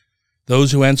faith.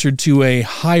 Those who answered to a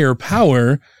higher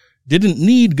power didn't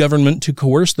need government to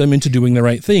coerce them into doing the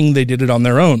right thing. They did it on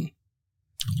their own.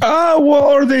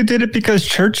 Or they did it because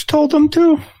church told them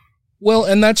to. Well,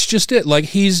 and that's just it. Like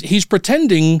he's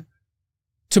pretending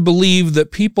to believe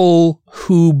that people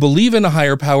who believe in a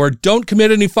higher power don't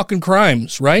commit any fucking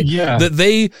crimes, right? Yeah. That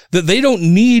they don't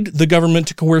need the government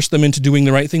to coerce them into doing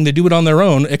the right thing. They do it on their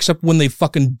own, except when they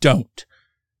fucking don't.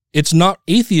 It's not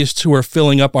atheists who are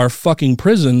filling up our fucking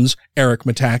prisons, Eric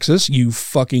Metaxas, you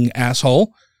fucking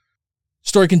asshole.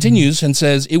 Story continues and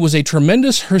says, it was a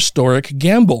tremendous historic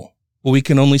gamble, but we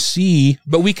can see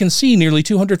nearly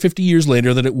 250 years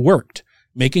later that it worked,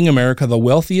 making America the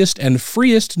wealthiest and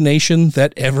freest nation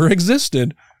that ever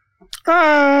existed.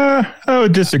 I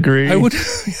would disagree. I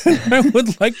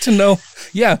would like to know.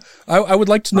 Yeah, I would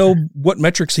like to know what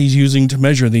metrics he's using to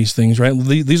measure these things, right?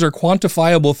 These are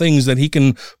quantifiable things that he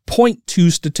can point to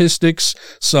statistics,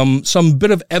 some bit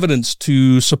of evidence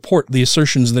to support the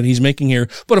assertions that he's making here.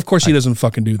 But of course he doesn't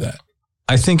fucking do that.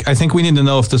 I think we need to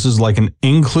know if this is like an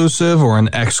inclusive or an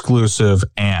exclusive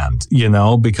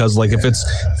because like if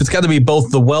it's got to be both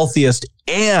the wealthiest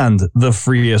and the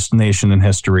freest nation in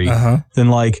history, then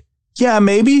like, yeah,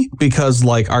 maybe, because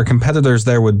like our competitors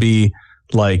there would be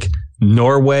like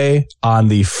Norway on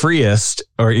the freest,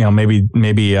 or maybe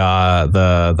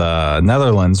the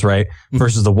Netherlands, right?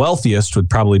 Versus the wealthiest would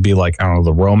probably be like, I don't know,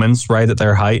 the Romans, right, at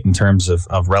their height in terms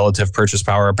of relative purchase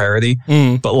power parity.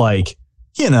 But like,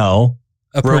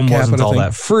 Rome wasn't all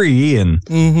that free, and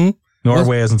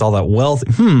Norway isn't all that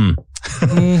wealthy.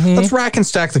 Let's rack and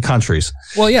stack the countries.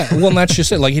 Well, yeah. Well, and that's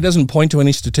just it. Like, he doesn't point to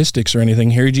any statistics or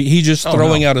anything here. He's just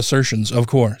throwing out assertions, of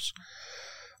course.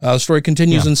 The story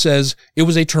continues and says, it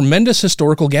was a tremendous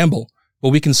historical gamble, but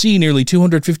we can see nearly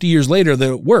 250 years later that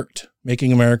it worked,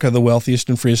 making America the wealthiest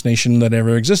and freest nation that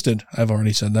ever existed. I've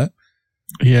already said that.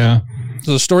 Yeah.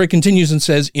 So the story continues and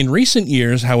says, in recent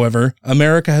years, however,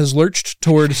 America has lurched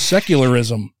toward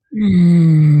secularism.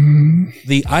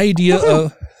 The idea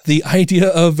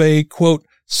of a, quote,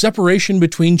 separation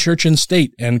between church and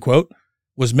state, end quote,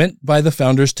 was meant by the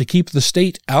founders to keep the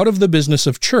state out of the business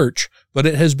of church, but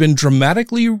it has been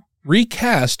dramatically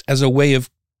recast as a way of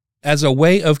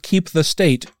keep the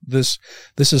state. This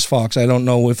is Fox. I don't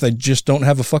know if they just don't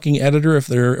have a fucking editor, if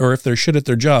they're shit at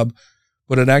their job,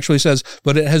 but it actually says,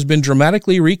 but it has been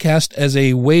dramatically recast as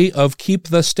a way of keep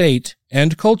the state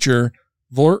and culture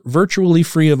virtually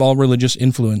free of all religious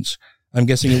influence. I'm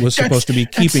guessing it was supposed to be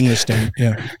keeping the state.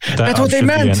 Yeah. That's what they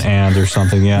meant. Be an and or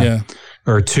something. Yeah.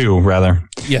 Or two rather.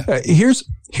 Yeah. Here's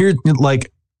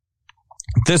like,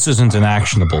 this isn't an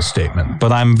actionable statement,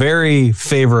 but I'm very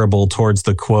favorable towards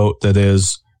the quote that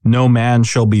is, no man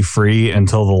shall be free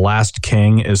until the last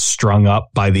king is strung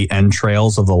up by the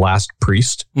entrails of the last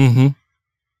priest. Mm-hmm.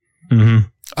 Mm-hmm.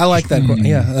 I like that quote.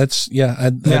 Yeah.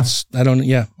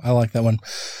 I like that one.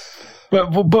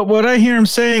 But what I hear him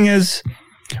saying is,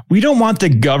 we don't want the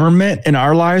government in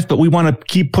our lives, but we want to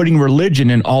keep putting religion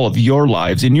in all of your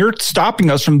lives. And you're stopping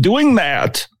us from doing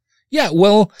that. Yeah,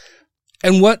 well,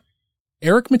 and what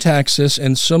Eric Metaxas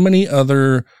and so many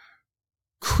other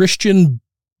Christian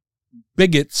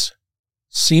bigots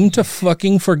seem to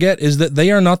fucking forget is that they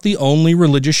are not the only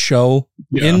religious show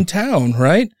in town,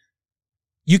 right?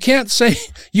 You can't say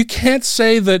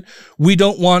that we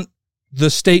don't want the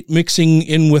state mixing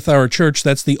in with our church.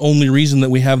 That's the only reason that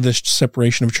we have this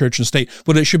separation of church and state,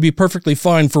 but it should be perfectly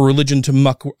fine for religion to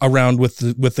muck around with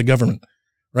the government,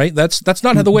 right? That's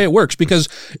not how the way it works, because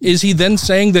is he then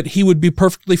saying that he would be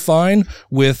perfectly fine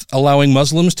with allowing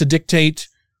Muslims to dictate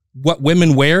what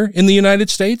women wear in the United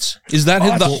States? Is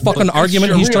that the fucking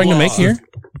argument he's trying to make here?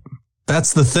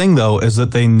 That's the thing, though, is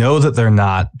that they know that they're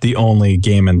not the only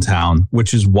game in town,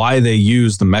 which is why they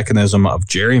use the mechanism of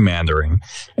gerrymandering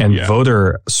and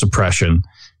voter suppression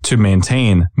to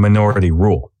maintain minority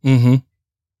rule. Mm-hmm.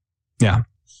 Yeah.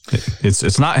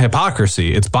 It's not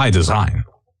hypocrisy. It's by design.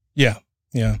 Yeah.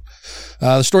 Yeah.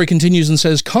 The story continues and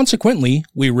says, consequently,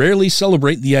 we rarely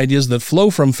celebrate the ideas that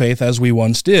flow from faith as we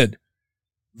once did.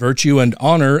 Virtue and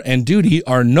honor and duty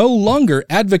are no longer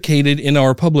advocated in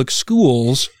our public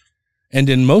schools, and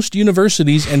in most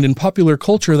universities and in popular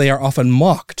culture, they are often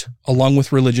mocked, along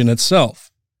with religion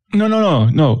itself.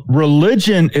 No.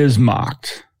 Religion is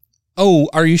mocked. Oh,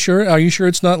 are you sure? Are you sure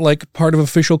it's not like part of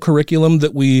official curriculum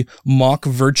that we mock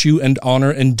virtue and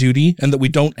honor and duty, and that we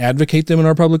don't advocate them in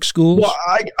our public schools? Well,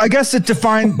 I guess it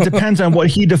depends on what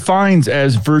he defines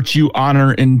as virtue,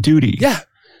 honor, and duty. Yeah.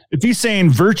 If he's saying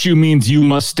virtue means you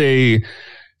must stay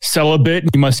celibate,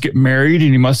 you must get married,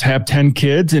 and you must have 10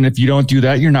 kids. And if you don't do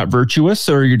that, you're not virtuous,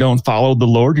 or you don't follow the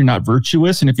Lord, you're not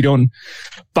virtuous. And if you don't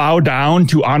bow down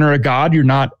to honor a God, you're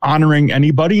not honoring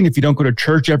anybody. And if you don't go to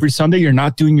church every Sunday, you're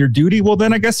not doing your duty. Well,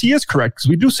 then I guess he is correct, because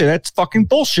we do say that's fucking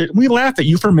bullshit. And we laugh at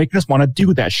you for making us want to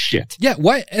do that shit. Yeah.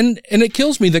 Why? And it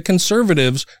kills me that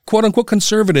conservatives, quote unquote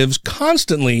conservatives,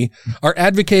 constantly are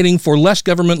advocating for less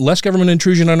government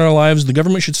intrusion on our lives. The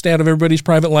government should stay out of everybody's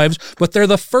private lives, but they're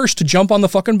the first to jump on the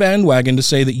fucking bandwagon to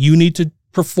say that you need to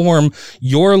perform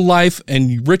your life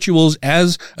and rituals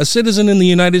as a citizen in the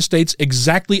United States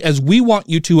exactly as we want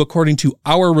you to, according to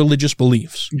our religious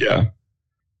beliefs. Yeah.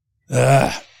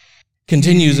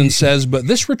 Continues and says, but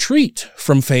this retreat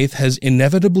from faith has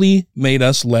inevitably made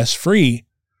us less free.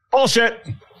 Bullshit.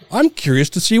 I'm curious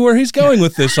to see where he's going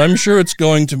with this. I'm sure it's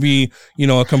going to be,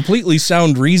 a completely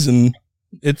sound reason.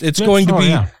 It's going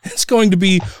to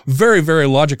be very, very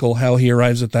logical how he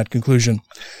arrives at that conclusion.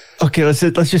 Okay, let's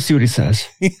just see what he says.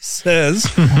 He says,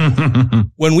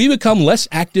 when we become less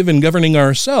active in governing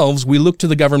ourselves, we look to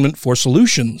the government for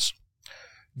solutions.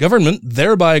 Government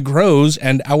thereby grows,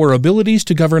 and our abilities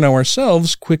to govern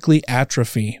ourselves quickly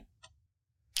atrophy.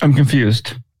 I'm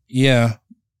confused. Yeah,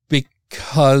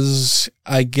 because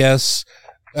I guess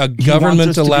a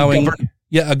government allowing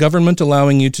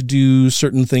you to do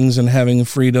certain things and having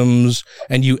freedoms,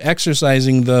 and you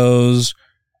exercising those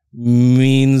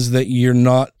means that you're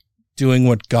not doing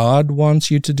what God wants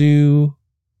you to do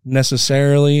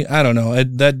necessarily. I don't know.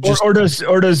 Or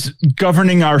does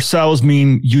governing ourselves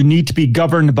mean you need to be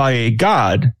governed by a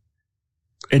God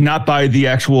and not by the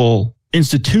actual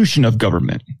institution of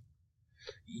government?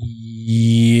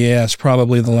 Yeah, Yes,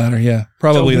 probably the latter. Yeah,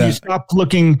 probably that. You stop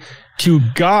looking to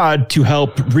God to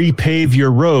help repave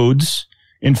your roads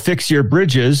and fix your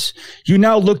bridges. You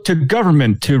now look to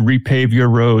government to repave your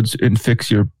roads and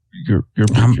fix your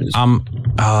bridges.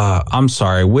 I'm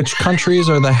sorry. Which countries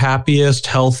are the happiest,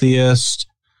 healthiest,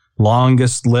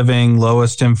 longest living,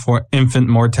 lowest infant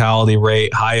mortality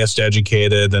rate, highest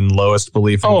educated, and lowest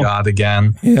belief in God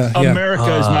again? Yeah,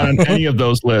 America is not on any of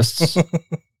those lists.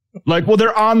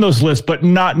 They're on those lists, but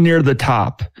not near the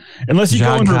top. Unless you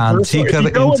go in reverse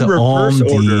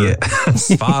order.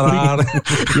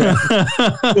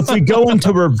 If we go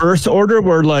into reverse order,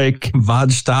 we're like one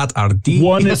is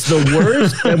the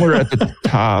worst, then we're at the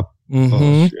top. Mm-hmm.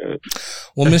 Oh, shit.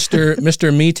 Well, Mr.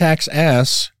 Metax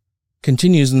Ass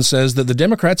continues and says that the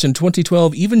Democrats in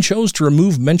 2012 even chose to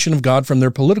remove mention of God from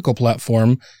their political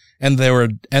platform, and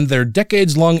their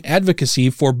decades-long advocacy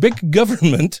for big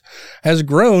government has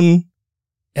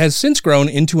since grown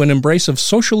into an embrace of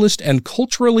socialist and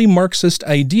culturally Marxist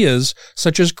ideas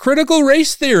such as critical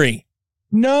race theory.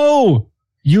 No,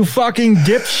 you fucking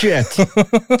dipshit.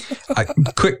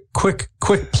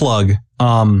 Quick plug.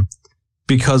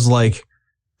 Because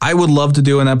I would love to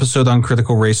do an episode on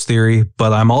critical race theory,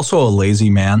 but I'm also a lazy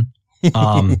man.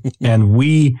 And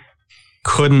we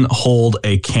couldn't hold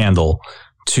a candle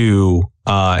to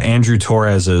Andrew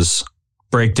Torres's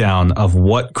breakdown of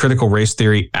what critical race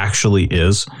theory actually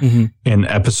is in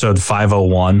episode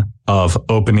 501 of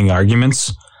Opening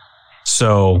Arguments.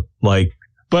 So,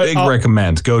 big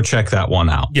recommend. Go check that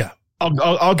one out. Yeah.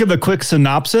 I'll give a quick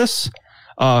synopsis.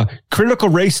 Critical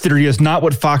race theory is not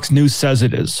what Fox News says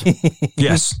it is.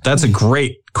 Yes, that's a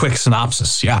great quick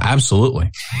synopsis. Yeah,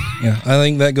 absolutely. Yeah, I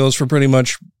think that goes for pretty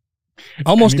much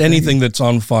almost anything that's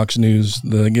on Fox News.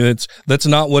 That's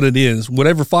not what it is.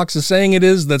 Whatever Fox is saying it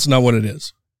is, that's not what it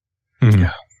is. Mm-hmm.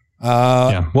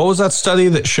 Yeah. What was that study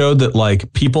that showed that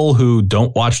people who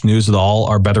don't watch news at all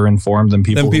are better informed than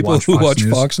people who watch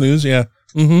Fox News? Yeah.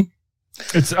 Mm-hmm.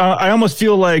 It's. I almost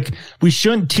feel like we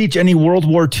shouldn't teach any World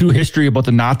War II history about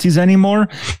the Nazis anymore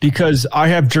because I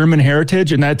have German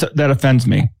heritage and that offends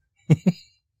me.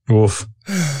 Oof.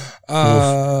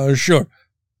 Sure.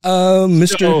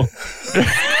 Mr.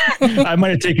 I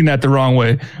might have taken that the wrong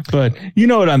way, but you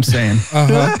know what I'm saying.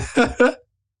 Uh-huh.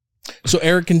 So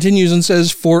Eric continues and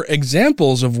says, for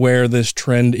examples of where this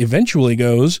trend eventually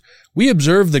goes, we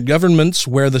observe that governments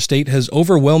where the state has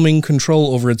overwhelming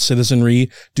control over its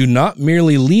citizenry do not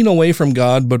merely lean away from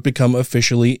God, but become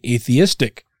officially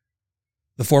atheistic.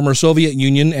 The former Soviet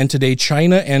Union and today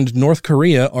China and North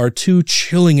Korea are two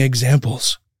chilling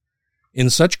examples. In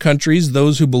such countries,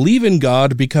 those who believe in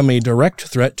God become a direct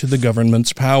threat to the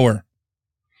government's power.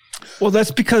 Well,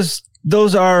 that's because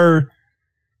those are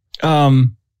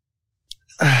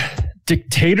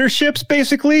dictatorships,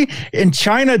 basically. And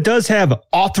China does have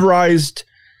authorized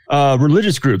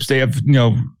religious groups. They have,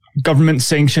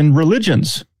 government-sanctioned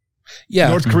religions. Yeah.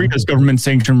 North Korea's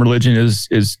government-sanctioned religion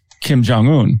is Kim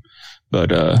Jong-un.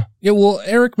 But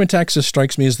Eric Metaxas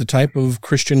strikes me as the type of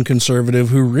Christian conservative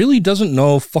who really doesn't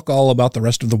know fuck all about the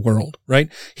rest of the world,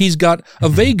 right? He's got a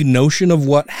vague notion of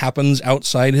what happens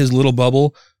outside his little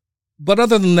bubble, but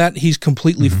other than that, he's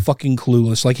completely fucking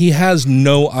clueless. He has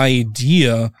no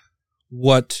idea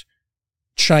what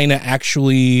China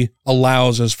actually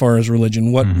allows as far as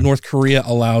religion, what North Korea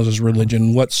allows as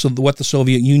religion, what the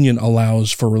Soviet Union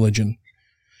allows for religion.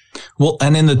 Well,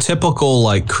 and in the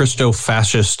typical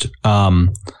Christo-fascist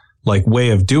way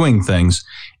of doing things,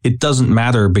 it doesn't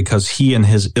matter because he and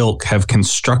his ilk have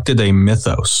constructed a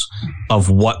mythos of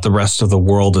what the rest of the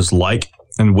world is like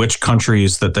and which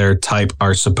countries that their type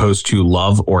are supposed to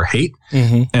love or hate.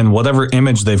 Mm-hmm. And whatever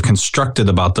image they've constructed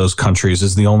about those countries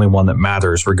is the only one that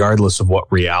matters, regardless of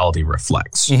what reality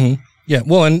reflects. Mm-hmm. Yeah,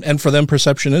 well, and for them,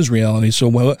 perception is reality. So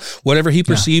whatever he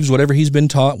perceives, whatever he's been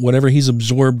taught, whatever he's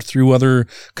absorbed through other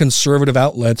conservative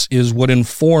outlets is what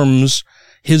informs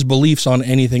his beliefs on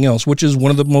anything else, which is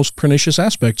one of the most pernicious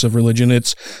aspects of religion.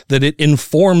 It's that it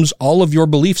informs all of your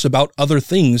beliefs about other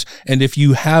things. And if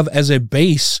you have as a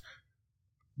base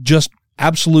just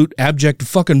absolute abject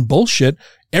fucking bullshit,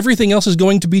 everything else is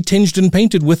going to be tinged and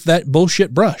painted with that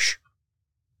bullshit brush.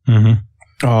 Mm-hmm.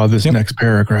 Oh, this next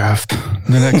paragraph.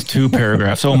 The next two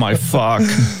paragraphs. Oh, my fuck.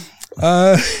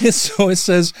 So it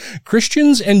says,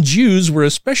 Christians and Jews were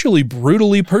especially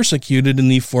brutally persecuted in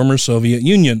the former Soviet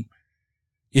Union.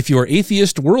 If your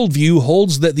atheist worldview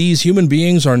holds that these human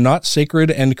beings are not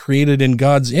sacred and created in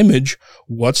God's image,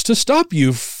 what's to stop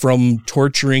you from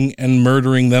torturing and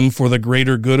murdering them for the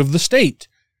greater good of the state?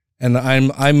 And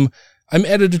I'm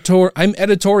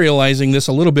editorializing this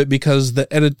a little bit because the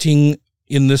editing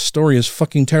in this story is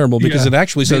fucking terrible because it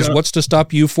actually says, what's to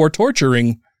stop you for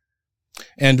torturing?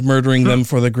 and murdering them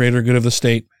for the greater good of the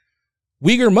state.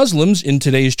 Uyghur Muslims in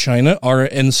today's China are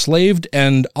enslaved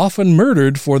and often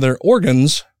murdered for their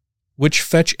organs, which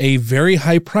fetch a very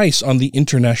high price on the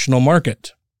international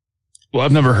market. Well,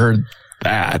 I've never heard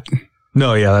that.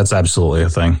 No, yeah, that's absolutely a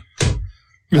thing.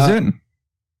 Is it?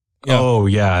 Yeah. Oh,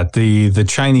 yeah. The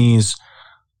Chinese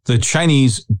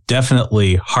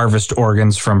definitely harvest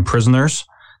organs from prisoners.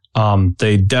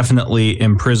 They definitely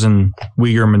imprison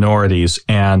Uyghur minorities,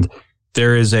 and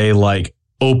there is a like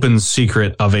open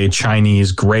secret of a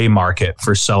Chinese gray market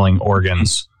for selling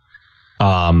organs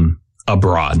abroad.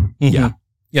 Mm-hmm. Yeah.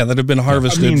 Yeah, that have been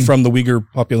harvested from the Uyghur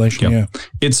population. Yep.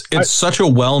 Yeah. It's such a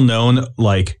well-known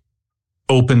like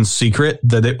open secret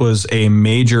that it was a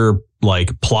major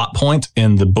like plot point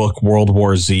in the book World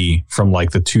War Z from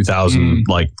like the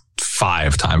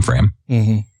 2005 timeframe.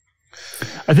 Mm-hmm.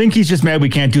 I think he's just mad we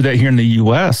can't do that here in the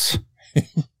U.S.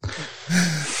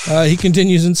 He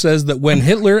continues and says that when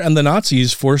Hitler and the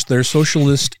Nazis forced their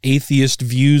socialist atheist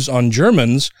views on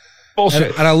Germans,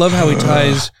 and I love how he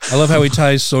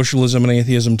ties socialism and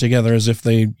atheism together as if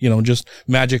they, just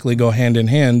magically go hand in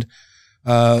hand.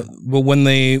 But when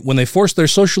they forced their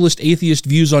socialist atheist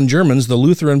views on Germans, the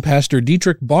Lutheran pastor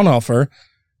Dietrich Bonhoeffer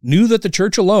knew that the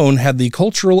church alone had the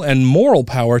cultural and moral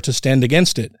power to stand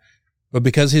against it. But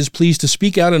because his pleas to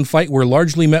speak out and fight were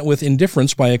largely met with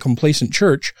indifference by a complacent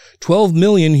church, 12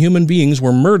 million human beings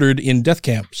were murdered in death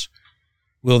camps.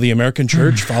 Will the American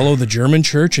church follow the German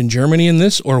church in Germany in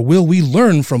this, or will we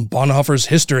learn from Bonhoeffer's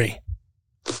history?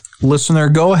 Listener,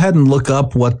 go ahead and look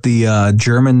up what the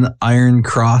German Iron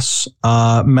Cross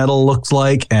medal looks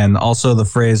like, and also the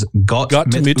phrase Gott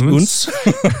mit uns.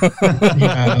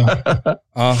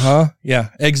 Yeah,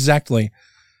 exactly.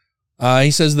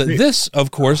 He says that this, of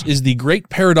course, is the great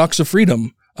paradox of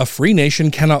freedom. A free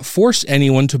nation cannot force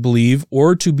anyone to believe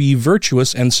or to be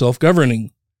virtuous and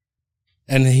self-governing.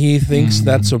 And he thinks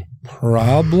that's a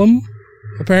problem,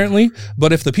 apparently.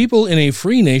 But if the people in a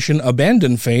free nation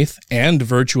abandon faith and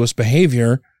virtuous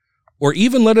behavior, or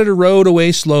even let it erode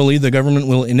away slowly, the government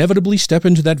will inevitably step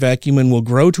into that vacuum and will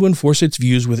grow to enforce its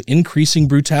views with increasing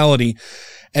brutality.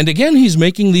 And again, he's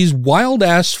making these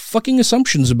wild-ass fucking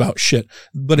assumptions about shit.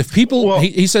 But if people,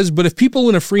 he says, but if people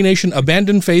in a free nation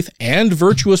abandon faith and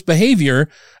virtuous behavior,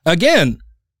 again,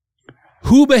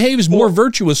 who behaves more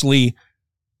virtuously?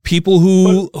 People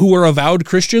who are avowed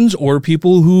Christians or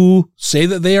people who say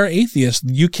that they are atheists?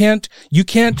 You can't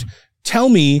tell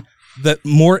me that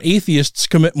more atheists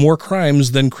commit more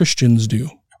crimes than Christians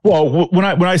do. Well, when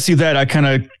I see that, I kind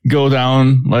of go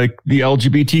down like the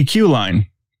LGBTQ line,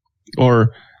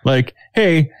 or like,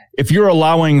 hey, if you're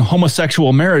allowing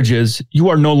homosexual marriages, you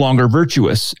are no longer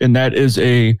virtuous, and that is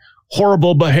a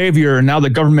horrible behavior. And now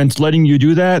the government's letting you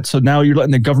do that, so now you're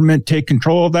letting the government take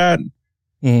control of that.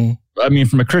 I mean,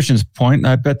 from a Christian's point,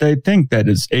 I bet they think that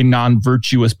is a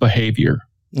non-virtuous behavior.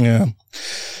 Yeah.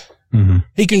 Mm-hmm.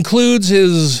 He concludes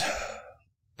his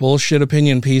bullshit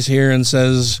opinion piece here and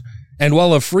says, and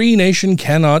while a free nation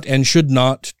cannot and should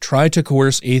not try to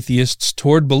coerce atheists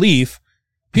toward belief,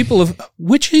 people of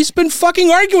which he's been fucking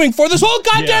arguing for this whole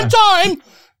goddamn time,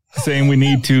 saying we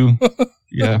need to,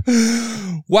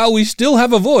 while we still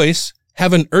have a voice,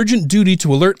 have an urgent duty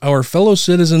to alert our fellow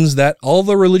citizens that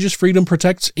although religious freedom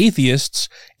protects atheists,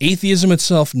 atheism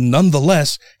itself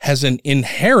nonetheless has an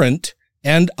inherent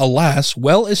and, alas,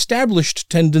 well-established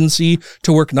tendency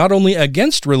to work not only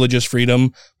against religious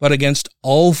freedom, but against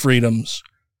all freedoms.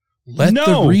 Let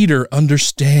the reader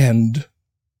understand.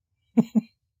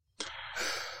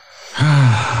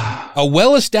 A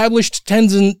well-established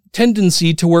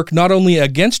tendency to work not only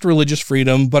against religious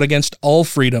freedom, but against all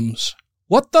freedoms.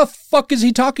 What the fuck is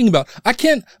he talking about? I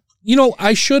can't,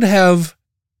 I should have,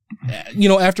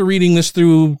 after reading this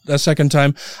through a second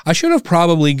time, I should have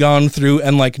probably gone through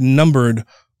and numbered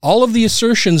all of the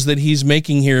assertions that he's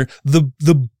making here,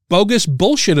 the bogus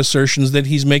bullshit assertions that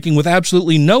he's making with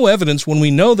absolutely no evidence, when we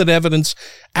know that evidence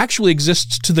actually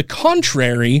exists to the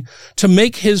contrary to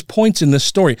make his points in this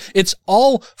story. It's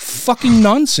all fucking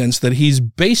nonsense that he's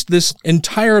based this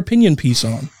entire opinion piece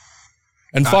on.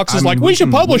 And Fox is we should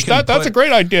publish that. That's a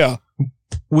great idea.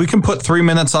 We can put 3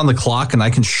 minutes on the clock and I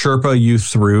can Sherpa you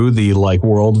through the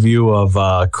worldview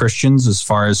of Christians as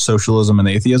far as socialism and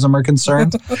atheism are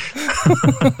concerned.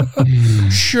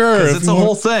 Sure. Because it's a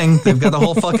whole thing. They've got the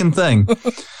whole fucking thing.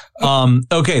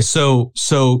 Okay.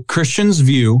 So Christians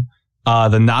view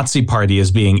the Nazi party as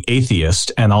being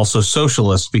atheist and also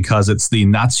socialist because it's the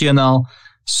National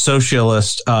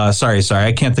Socialist, sorry,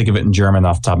 I can't think of it in German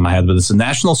off the top of my head, but it's the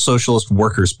National Socialist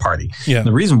Workers' Party. Yeah. And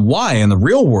the reason why in the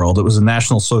real world it was a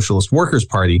National Socialist Workers'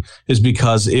 Party is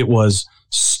because it was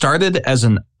started as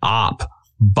an op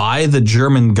by the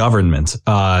German government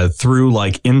through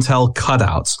like Intel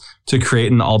cutouts to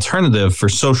create an alternative for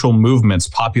social movements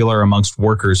popular amongst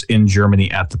workers in Germany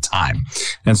at the time.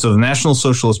 And so the National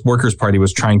Socialist Workers' Party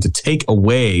was trying to take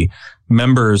away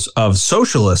members of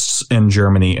socialists in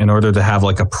Germany in order to have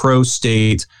like a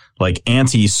pro-state, like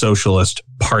anti-socialist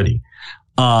party.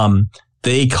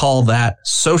 They call that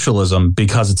socialism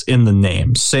because it's in the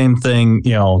name. Same thing,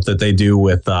 that they do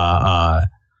with, the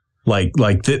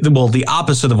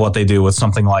opposite of what they do with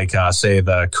something like, say,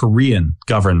 the Korean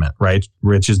government, right?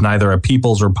 Which is neither a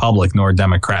people's republic nor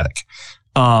democratic.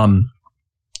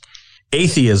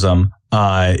 Atheism,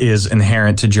 is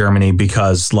inherent to Germany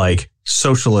because like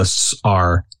socialists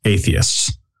are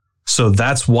atheists. So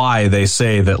that's why they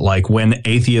say that like when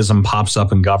atheism pops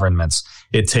up in governments,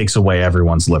 it takes away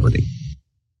everyone's liberty.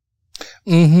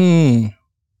 Mm-hmm.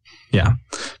 Yeah.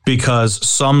 Because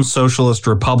some socialist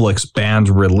republics banned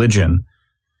religion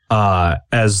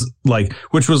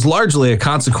which was largely a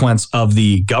consequence of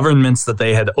the governments that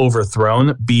they had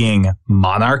overthrown being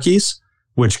monarchies,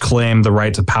 which claim the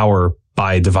right to power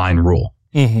by divine rule.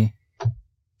 Mm-hmm.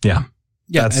 Yeah.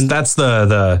 Yeah.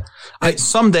 That's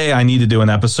someday I need to do an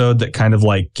episode that kind of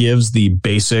like gives the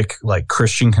basic like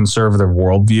Christian conservative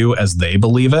worldview as they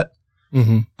believe it.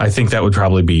 Mm-hmm. I think that would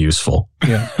probably be useful.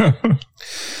 Yeah.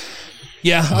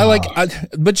 Yeah.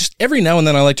 But just every now and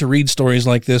then I like to read stories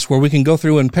like this where we can go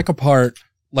through and pick apart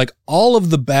like all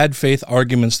of the bad faith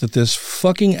arguments that this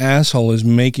fucking asshole is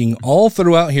making all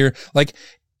throughout here. Like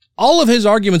all of his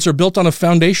arguments are built on a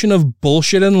foundation of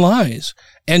bullshit and lies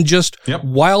and just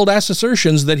wild ass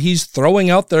assertions that he's throwing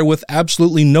out there with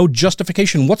absolutely no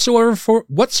justification whatsoever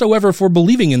for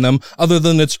believing in them other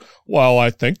than I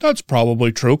think that's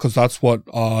probably true because that's what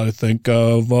I think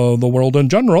of the world in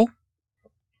general.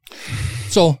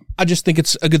 So I just think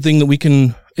it's a good thing that we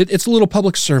can, it's a little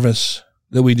public service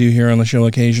that we do here on the show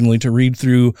occasionally to read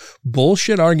through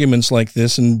bullshit arguments like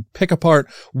this and pick apart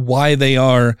why they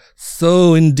are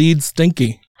so indeed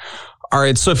stinky. All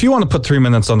right. So if you want to put 3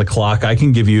 minutes on the clock, I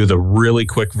can give you the really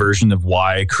quick version of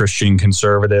why Christian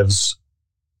conservatives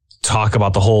talk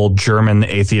about the whole German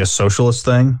atheist socialist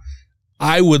thing.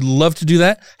 I would love to do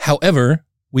that. However,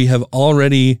 we have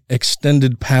already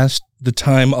extended past the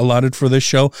time allotted for this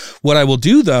show. What I will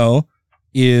do though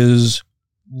is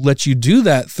let you do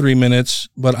that 3 minutes,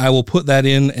 but I will put that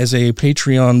in as a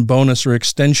Patreon bonus or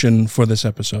extension for this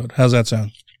episode. How's that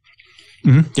sound?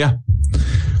 Mm-hmm. Yeah.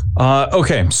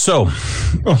 Okay. So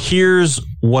here's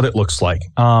what it looks like.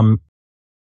 That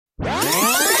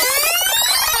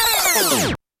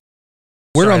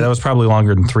was probably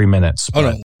longer than 3 minutes. Oh,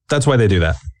 no. That's why they do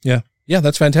that. Yeah. Yeah.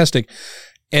 That's fantastic.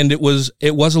 And it was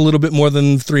a little bit more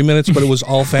than 3 minutes, but it was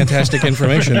all fantastic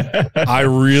information. I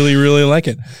really, really like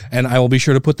it. And I will be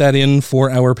sure to put that in for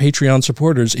our Patreon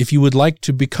supporters. If you would like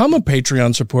to become a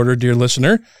Patreon supporter, dear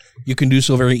listener, you can do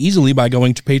so very easily by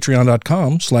going to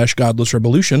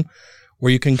patreon.com/godlessrevolution,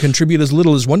 where you can contribute as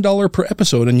little as $1 per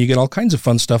episode. And you get all kinds of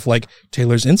fun stuff like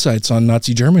Taylor's insights on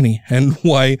Nazi Germany and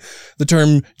why the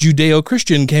term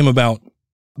Judeo-Christian came about.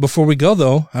 Before we go,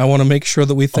 though, I want to make sure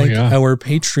that we thank our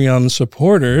Patreon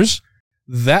supporters.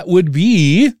 That would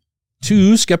be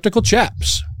 2 skeptical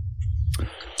chaps.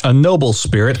 A noble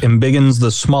spirit embiggens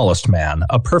the smallest man.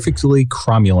 A perfectly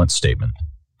cromulent statement.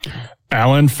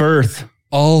 Alan Firth.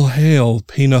 All hail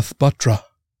Peanut Buttra.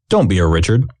 Don't be a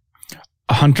Richard.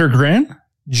 Hunter Grant.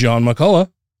 John McCullough.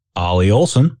 Ollie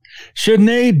Olson.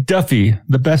 Sinead Duffy,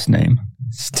 the best name.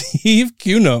 Steve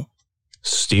Cuno.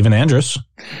 Stephen Andrus.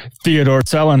 Theodore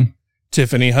Sellon.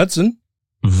 Tiffany Hudson.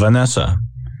 Vanessa.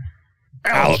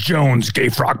 Al Jones, Gay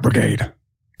Frog Brigade.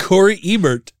 Corey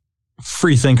Ebert.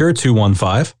 Freethinker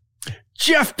 215.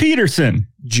 Jeff Peterson.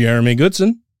 Jeremy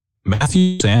Goodson.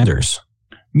 Matthew Sanders.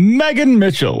 Megan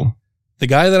Mitchell. The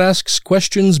guy that asks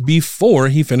questions before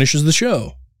he finishes the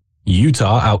show.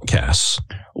 Utah Outcasts.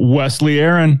 Wesley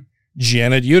Aaron.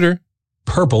 Janet Uter.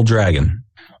 Purple Dragon.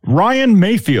 Ryan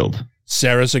Mayfield.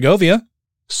 Sarah Segovia.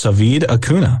 Savid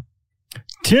Acuna.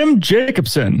 Tim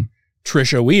Jacobson.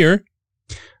 Trisha Weir.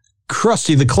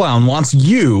 Krusty the Clown wants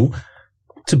you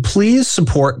to please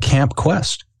support Camp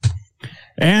Quest.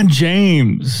 And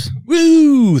James.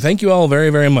 Woo! Thank you all very,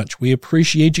 very much. We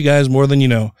appreciate you guys more than you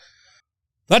know.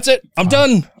 That's it. I'm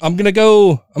done. I think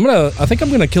I'm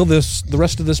going to kill the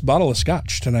rest of this bottle of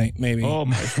scotch tonight, maybe. Oh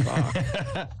my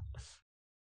God.